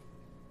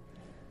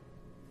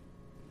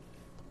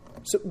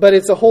 But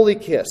it's a holy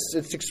kiss.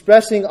 It's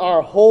expressing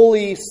our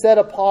holy,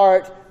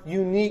 set-apart,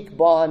 unique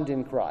bond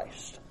in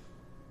Christ.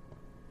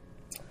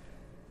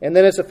 And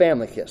then it's a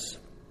family kiss.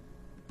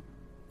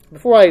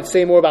 Before I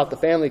say more about the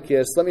family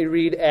kiss, let me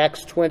read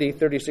Acts 20,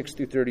 36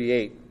 through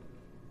 38.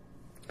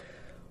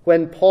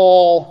 When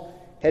Paul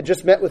had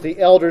just met with the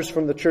elders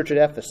from the church at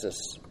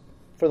Ephesus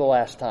for the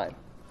last time.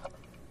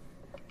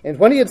 And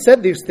when he had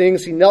said these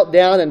things, he knelt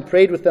down and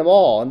prayed with them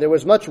all, and there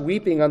was much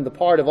weeping on the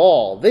part of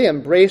all. They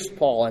embraced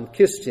Paul and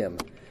kissed him,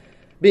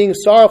 being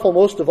sorrowful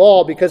most of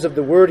all because of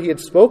the word he had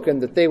spoken,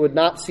 that they would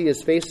not see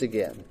his face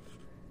again.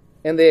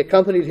 And they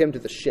accompanied him to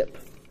the ship.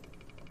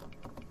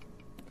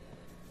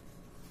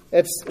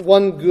 It's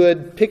one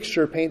good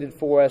picture painted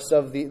for us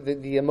of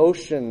the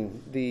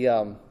emotion,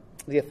 the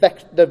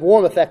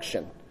warm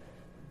affection.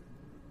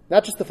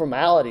 Not just the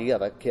formality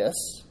of a kiss,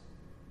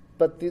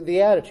 but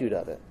the attitude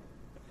of it.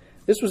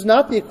 This was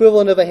not the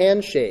equivalent of a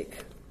handshake.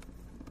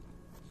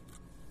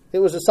 It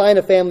was a sign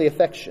of family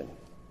affection.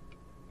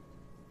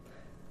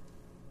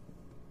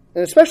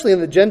 And especially in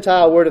the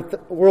Gentile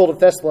world of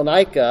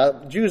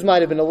Thessalonica, Jews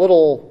might have been a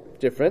little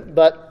different,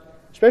 but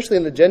especially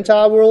in the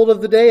Gentile world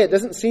of the day, it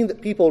doesn't seem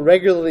that people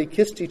regularly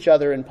kissed each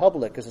other in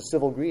public as a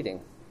civil greeting.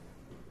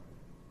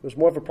 It was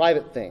more of a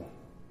private thing.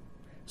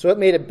 So it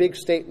made a big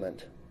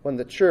statement when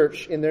the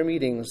church, in their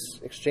meetings,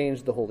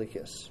 exchanged the holy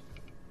kiss.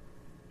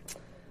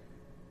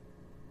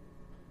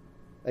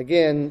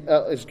 Again,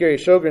 as Gary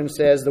Sjogren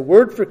says, the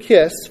word for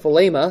kiss,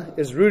 philema,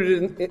 is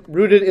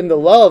rooted in the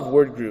love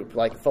word group,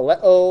 like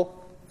phileo,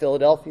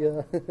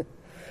 Philadelphia.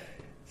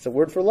 It's a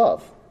word for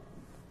love.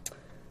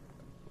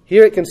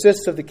 Here it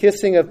consists of the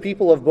kissing of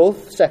people of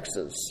both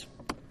sexes,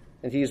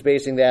 and he's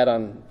basing that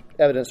on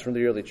evidence from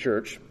the early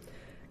church.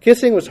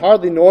 Kissing was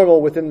hardly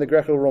normal within the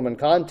Greco-Roman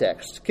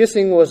context.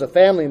 Kissing was a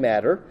family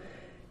matter,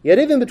 yet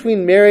even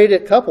between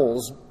married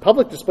couples,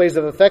 public displays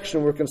of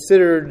affection were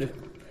considered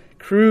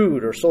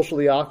crude or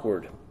socially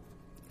awkward.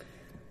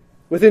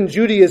 Within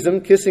Judaism,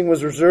 kissing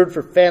was reserved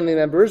for family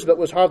members, but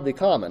was hardly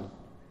common.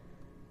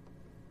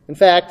 In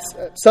fact,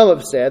 some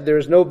have said there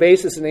is no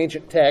basis in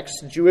ancient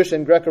texts, Jewish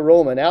and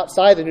Greco-Roman,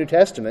 outside the New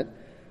Testament,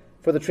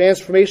 for the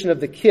transformation of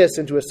the kiss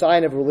into a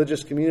sign of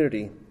religious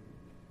community.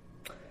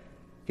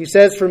 He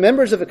says, for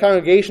members of a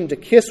congregation to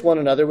kiss one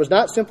another was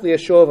not simply a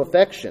show of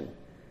affection.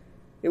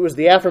 It was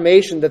the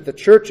affirmation that the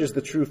church is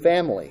the true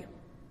family.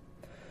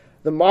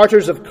 The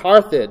martyrs of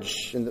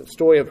Carthage, in the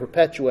story of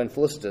Perpetua and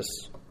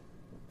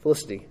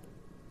Felicity,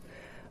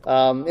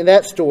 in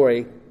that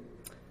story,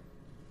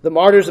 the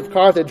martyrs of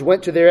Carthage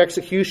went to their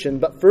execution,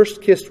 but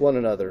first kissed one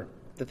another,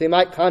 that they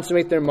might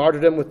consummate their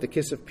martyrdom with the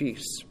kiss of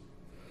peace.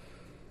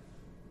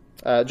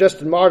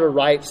 Justin Martyr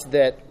writes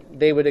that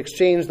they would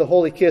exchange the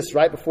holy kiss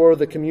right before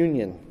the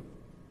communion.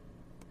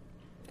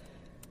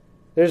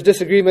 There's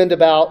disagreement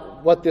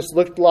about what this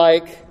looked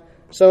like.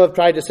 Some have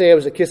tried to say it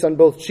was a kiss on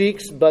both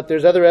cheeks, but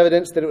there's other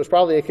evidence that it was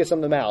probably a kiss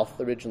on the mouth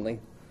originally.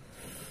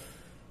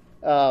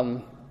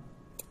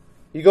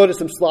 You go to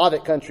some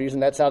Slavic countries,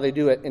 and that's how they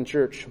do it in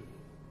church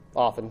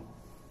often.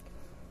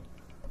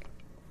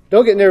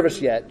 Don't get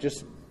nervous yet.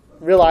 Just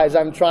realize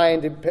I'm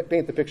trying to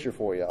paint the picture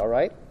for you, all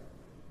right?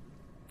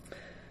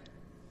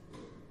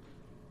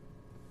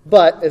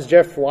 But, as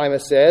Jeff Wyma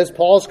says,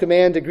 Paul's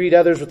command to greet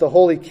others with a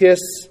holy kiss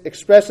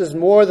expresses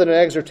more than an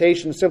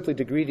exhortation simply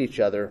to greet each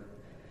other.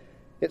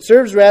 It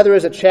serves rather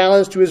as a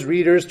challenge to his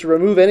readers to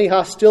remove any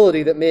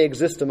hostility that may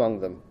exist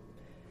among them,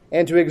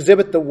 and to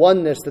exhibit the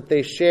oneness that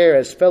they share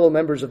as fellow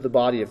members of the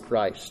body of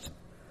Christ.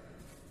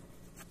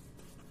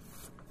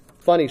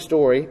 Funny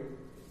story.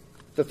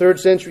 The 3rd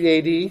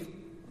century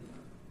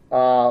AD,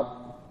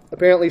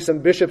 apparently some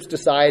bishops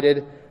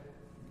decided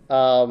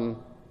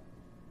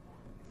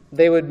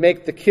they would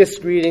make the kiss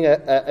greeting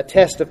a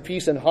test of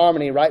peace and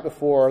harmony right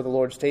before the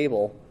Lord's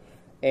table,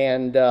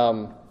 and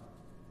to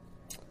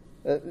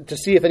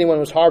see if anyone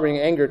was harboring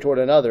anger toward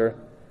another,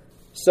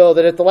 so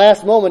that at the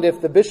last moment,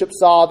 if the bishop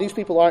saw these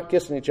people aren't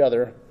kissing each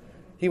other,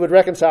 he would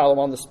reconcile them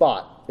on the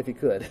spot, if he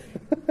could.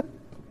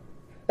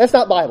 That's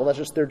not Bible, that's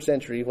just 3rd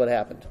century what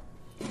happened.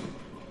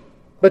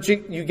 But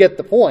you get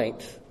the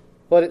point,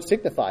 what it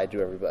signified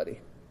to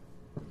everybody.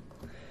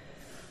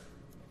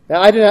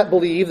 Now, I do not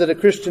believe that a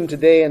Christian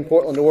today in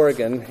Portland,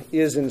 Oregon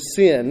is in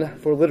sin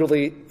for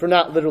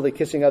not literally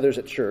kissing others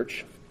at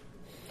church.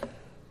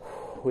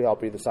 We all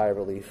breathe a sigh of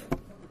relief.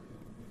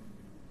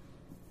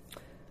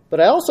 But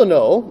I also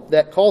know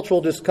that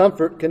cultural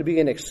discomfort can be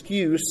an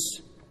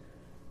excuse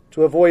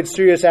to avoid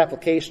serious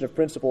application of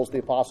principles the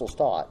apostles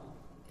taught,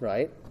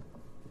 right?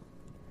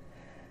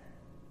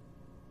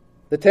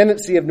 The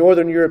tendency of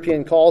Northern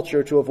European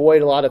culture to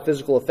avoid a lot of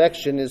physical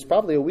affection is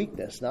probably a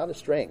weakness, not a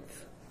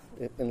strength,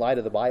 in light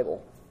of the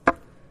Bible.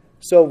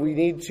 So we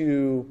need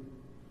to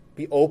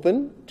be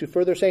open to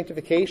further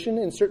sanctification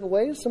in certain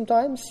ways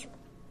sometimes.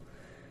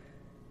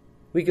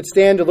 We could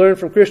stand to learn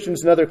from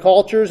Christians in other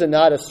cultures and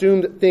not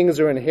assume that things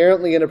are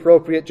inherently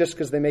inappropriate just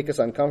because they make us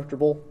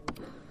uncomfortable.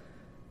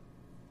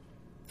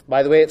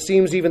 By the way, it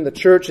seems even the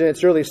church in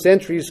its early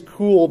centuries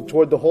cooled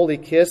toward the holy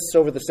kiss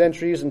over the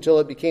centuries until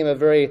it became a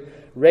very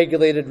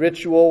regulated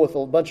ritual with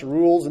a bunch of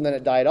rules, and then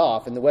it died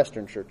off in the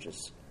Western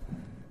churches,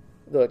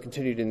 though it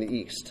continued in the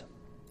East.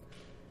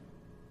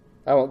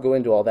 I won't go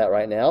into all that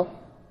right now.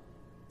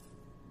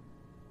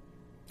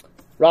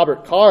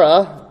 Robert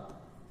Cara,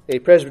 a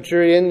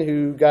Presbyterian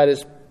who got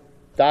his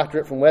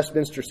doctorate from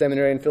Westminster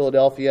Seminary in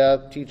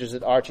Philadelphia, teaches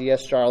at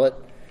RTS Charlotte.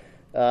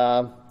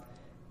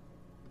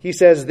 He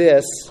says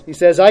this. He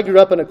says, I grew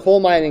up in a coal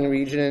mining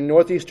region in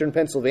northeastern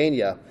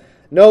Pennsylvania.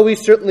 No, we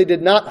certainly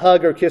did not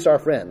hug or kiss our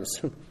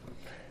friends.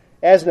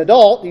 As an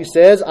adult, he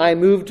says, I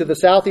moved to the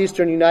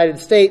southeastern United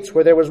States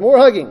where there was more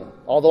hugging,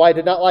 although I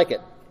did not like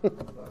it.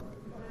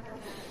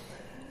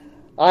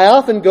 I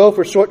often go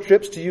for short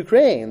trips to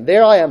Ukraine.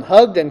 There I am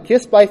hugged and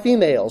kissed by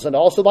females and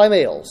also by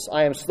males.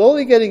 I am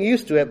slowly getting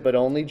used to it, but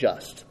only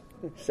just,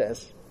 he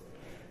says.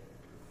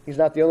 He's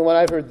not the only one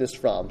I've heard this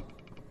from.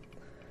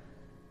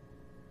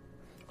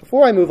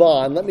 Before I move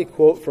on, let me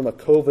quote from a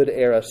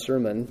COVID-era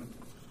sermon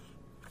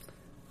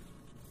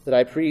that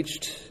I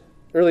preached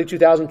early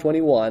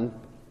 2021.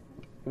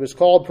 It was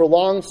called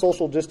Prolonged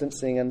Social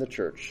Distancing in the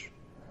Church.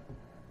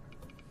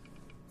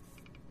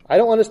 I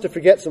don't want us to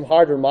forget some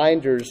hard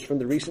reminders from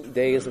the recent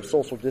days of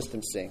social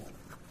distancing,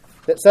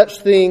 that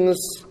such things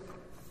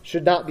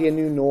should not be a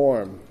new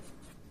norm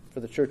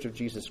for the Church of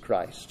Jesus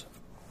Christ.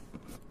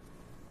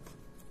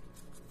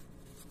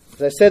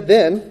 As I said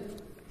then,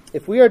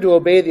 if we are to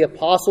obey the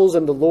apostles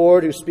and the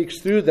Lord who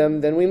speaks through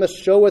them, then we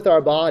must show with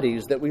our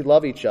bodies that we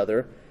love each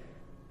other.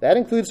 That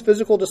includes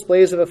physical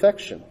displays of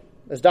affection.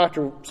 As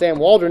Dr. Sam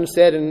Waldron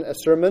said in a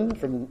sermon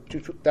from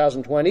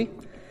 2020, he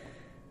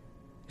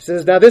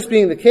says, now this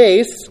being the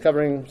case,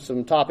 covering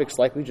some topics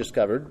like we just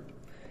covered,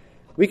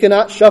 we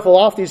cannot shuffle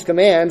off these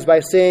commands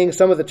by saying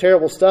some of the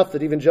terrible stuff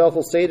that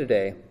evangelicals say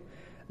today.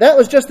 That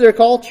was just their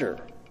culture.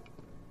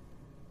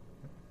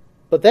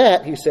 But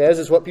that, he says,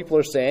 is what people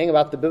are saying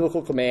about the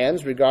biblical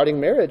commands regarding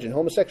marriage and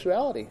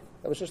homosexuality.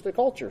 That was just their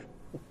culture.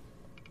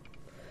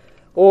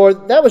 Or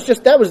that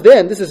was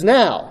then, this is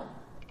now.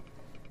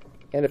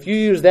 And if you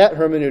use that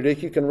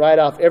hermeneutic, you can write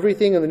off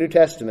everything in the New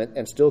Testament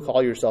and still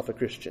call yourself a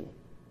Christian,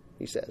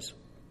 he says.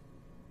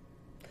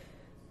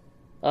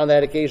 On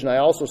that occasion, I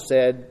also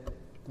said,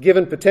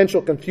 given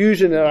potential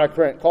confusion in our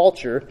current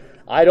culture,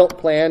 I don't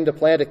plan to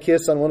plant a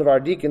kiss on one of our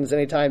deacons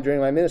anytime during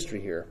my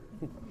ministry here.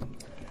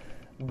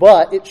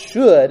 But it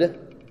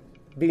should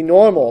be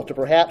normal to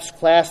perhaps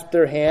clasp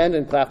their hand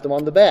and clap them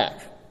on the back.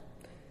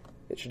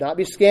 It should not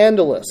be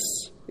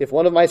scandalous if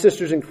one of my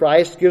sisters in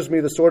Christ gives me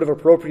the sort of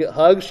appropriate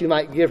hug she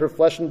might give her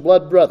flesh and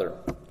blood brother.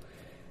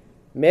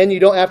 Men, you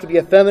don't have to be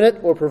effeminate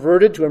or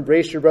perverted to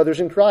embrace your brothers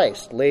in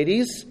Christ.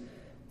 Ladies,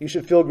 you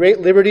should feel great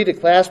liberty to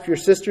clasp your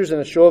sisters in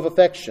a show of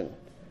affection.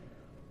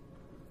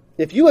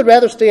 If you would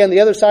rather stay on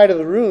the other side of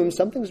the room,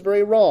 something's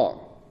very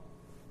wrong.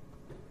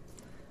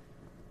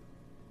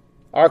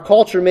 Our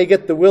culture may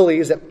get the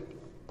willies at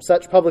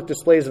such public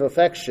displays of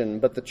affection,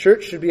 but the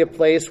church should be a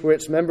place where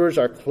its members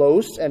are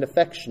close and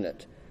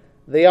affectionate.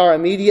 They are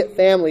immediate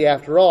family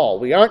after all.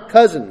 We aren't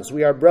cousins,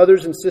 we are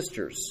brothers and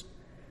sisters.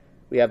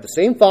 We have the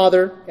same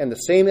father and the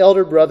same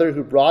elder brother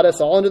who brought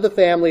us all into the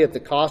family at the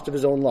cost of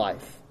his own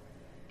life.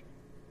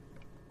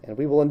 And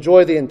we will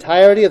enjoy the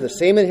entirety of the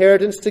same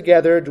inheritance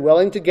together,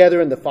 dwelling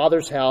together in the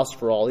Father's house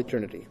for all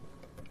eternity.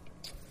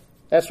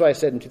 That's what I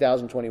said in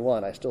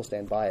 2021. I still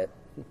stand by it.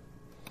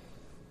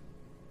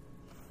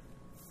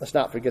 Let's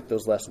not forget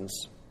those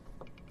lessons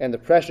and the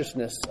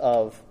preciousness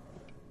of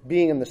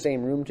being in the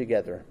same room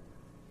together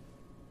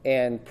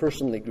and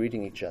personally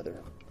greeting each other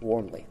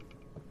warmly.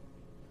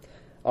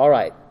 All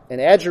right, an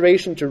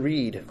adjuration to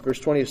read, verse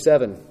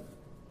 27.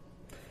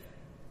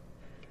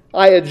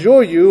 I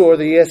adjure you, or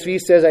the ESV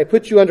says, I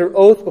put you under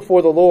oath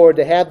before the Lord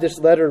to have this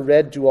letter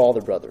read to all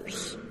the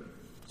brothers.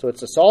 So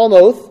it's a solemn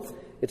oath.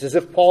 It's as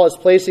if Paul is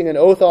placing an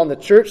oath on the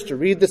church to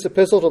read this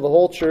epistle to the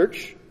whole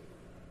church.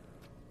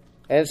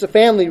 And it's a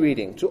family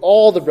reading to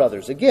all the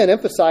brothers. Again,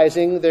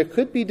 emphasizing there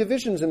could be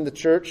divisions in the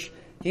church.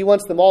 He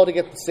wants them all to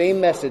get the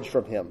same message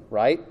from him,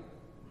 right?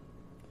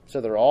 So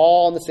they're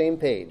all on the same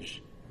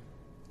page.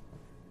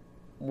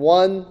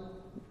 One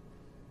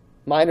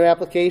minor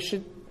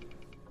application.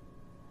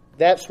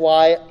 That's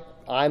why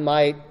I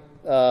might,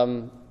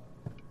 though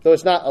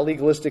it's not a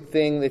legalistic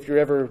thing, if you're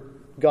ever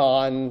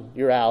gone,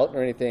 you're out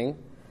or anything.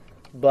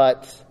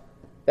 But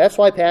that's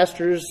why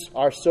pastors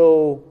are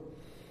so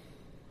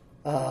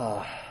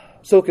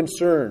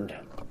concerned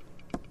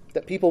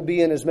that people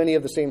be in as many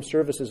of the same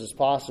services as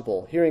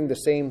possible, hearing the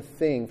same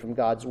thing from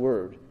God's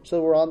Word.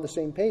 So we're on the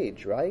same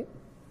page, right?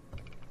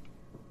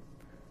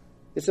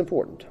 It's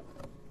important.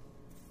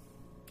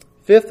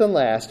 Fifth and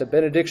last, a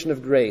benediction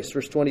of grace,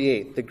 verse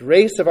 28. The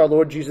grace of our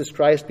Lord Jesus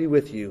Christ be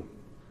with you.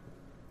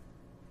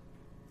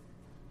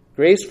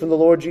 Grace from the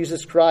Lord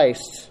Jesus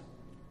Christ.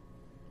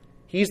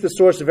 He's the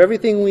source of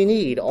everything we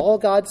need, all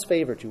God's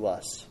favor to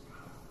us.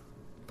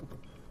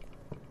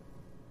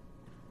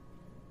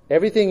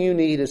 Everything you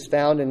need is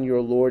found in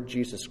your Lord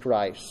Jesus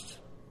Christ.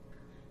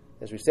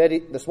 As we said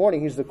this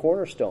morning, He's the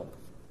cornerstone.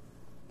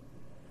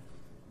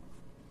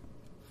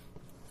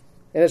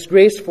 And it's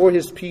grace for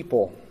His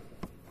people.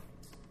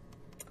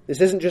 This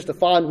isn't just a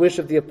fond wish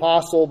of the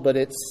apostle, but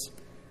it's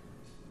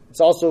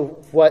also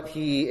what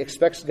he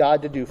expects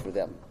God to do for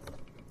them.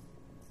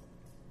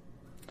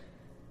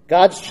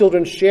 God's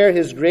children share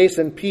His grace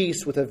and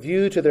peace with a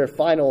view to their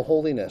final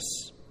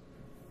holiness.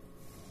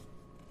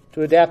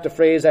 To adapt a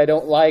phrase I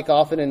don't like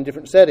often in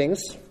different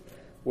settings,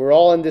 we're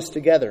all in this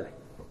together.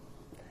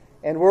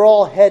 And we're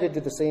all headed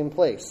to the same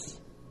place.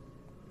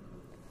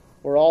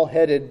 We're all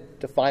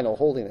headed to final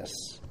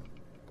holiness.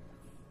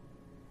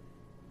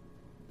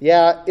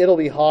 Yeah, it'll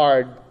be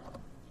hard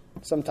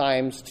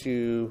sometimes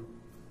to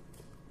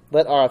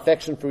let our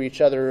affection for each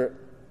other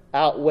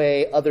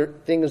outweigh other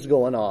things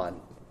going on.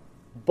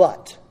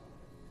 But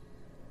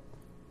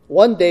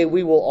one day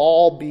we will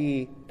all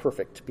be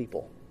perfect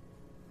people.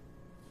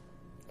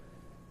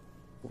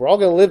 We're all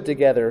going to live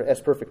together as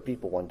perfect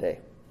people one day.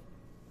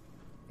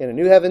 In a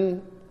new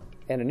heaven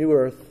and a new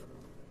earth.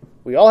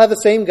 We all have the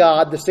same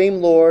God, the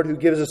same Lord, who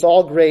gives us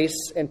all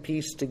grace and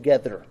peace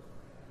together.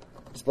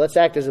 So let's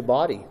act as a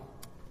body.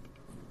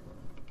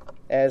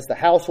 As the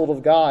household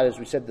of God, as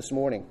we said this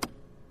morning.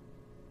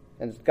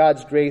 And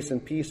God's grace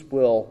and peace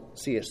will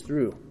see us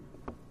through.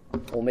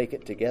 We'll make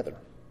it together.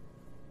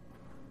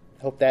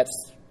 I hope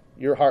that's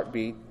your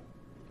heartbeat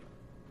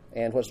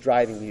and what's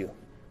driving you.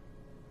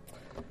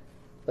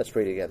 Let's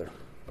pray together.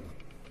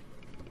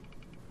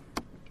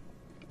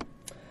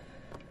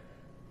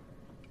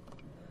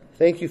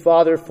 Thank you,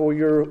 Father, for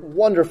your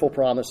wonderful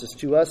promises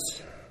to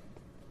us.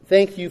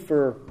 Thank you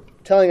for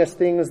telling us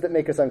things that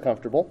make us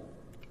uncomfortable.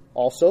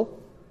 Also,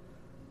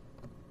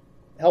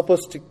 help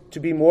us to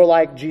be more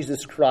like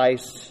Jesus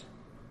Christ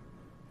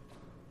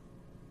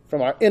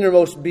from our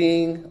innermost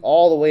being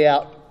all the way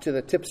out to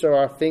the tips of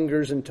our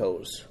fingers and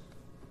toes.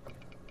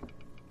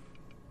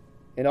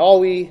 In all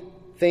we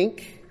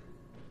think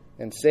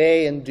and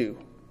say and do.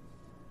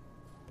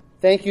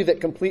 Thank you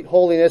that complete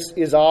holiness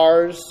is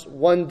ours.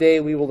 One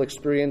day we will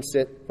experience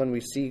it when we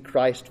see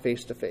Christ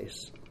face to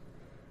face.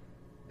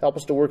 Help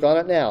us to work on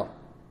it now.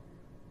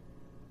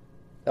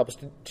 Help us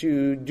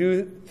to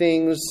do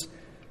things,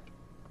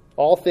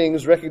 all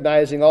things,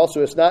 recognizing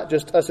also it's not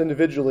just us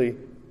individually,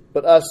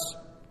 but us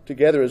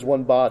together as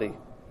one body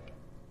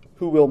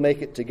who will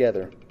make it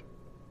together.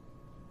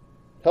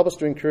 Help us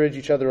to encourage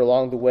each other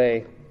along the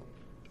way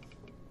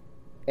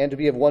and to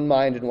be of one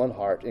mind and one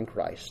heart in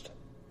Christ.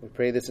 We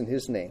pray this in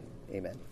his name. Amen.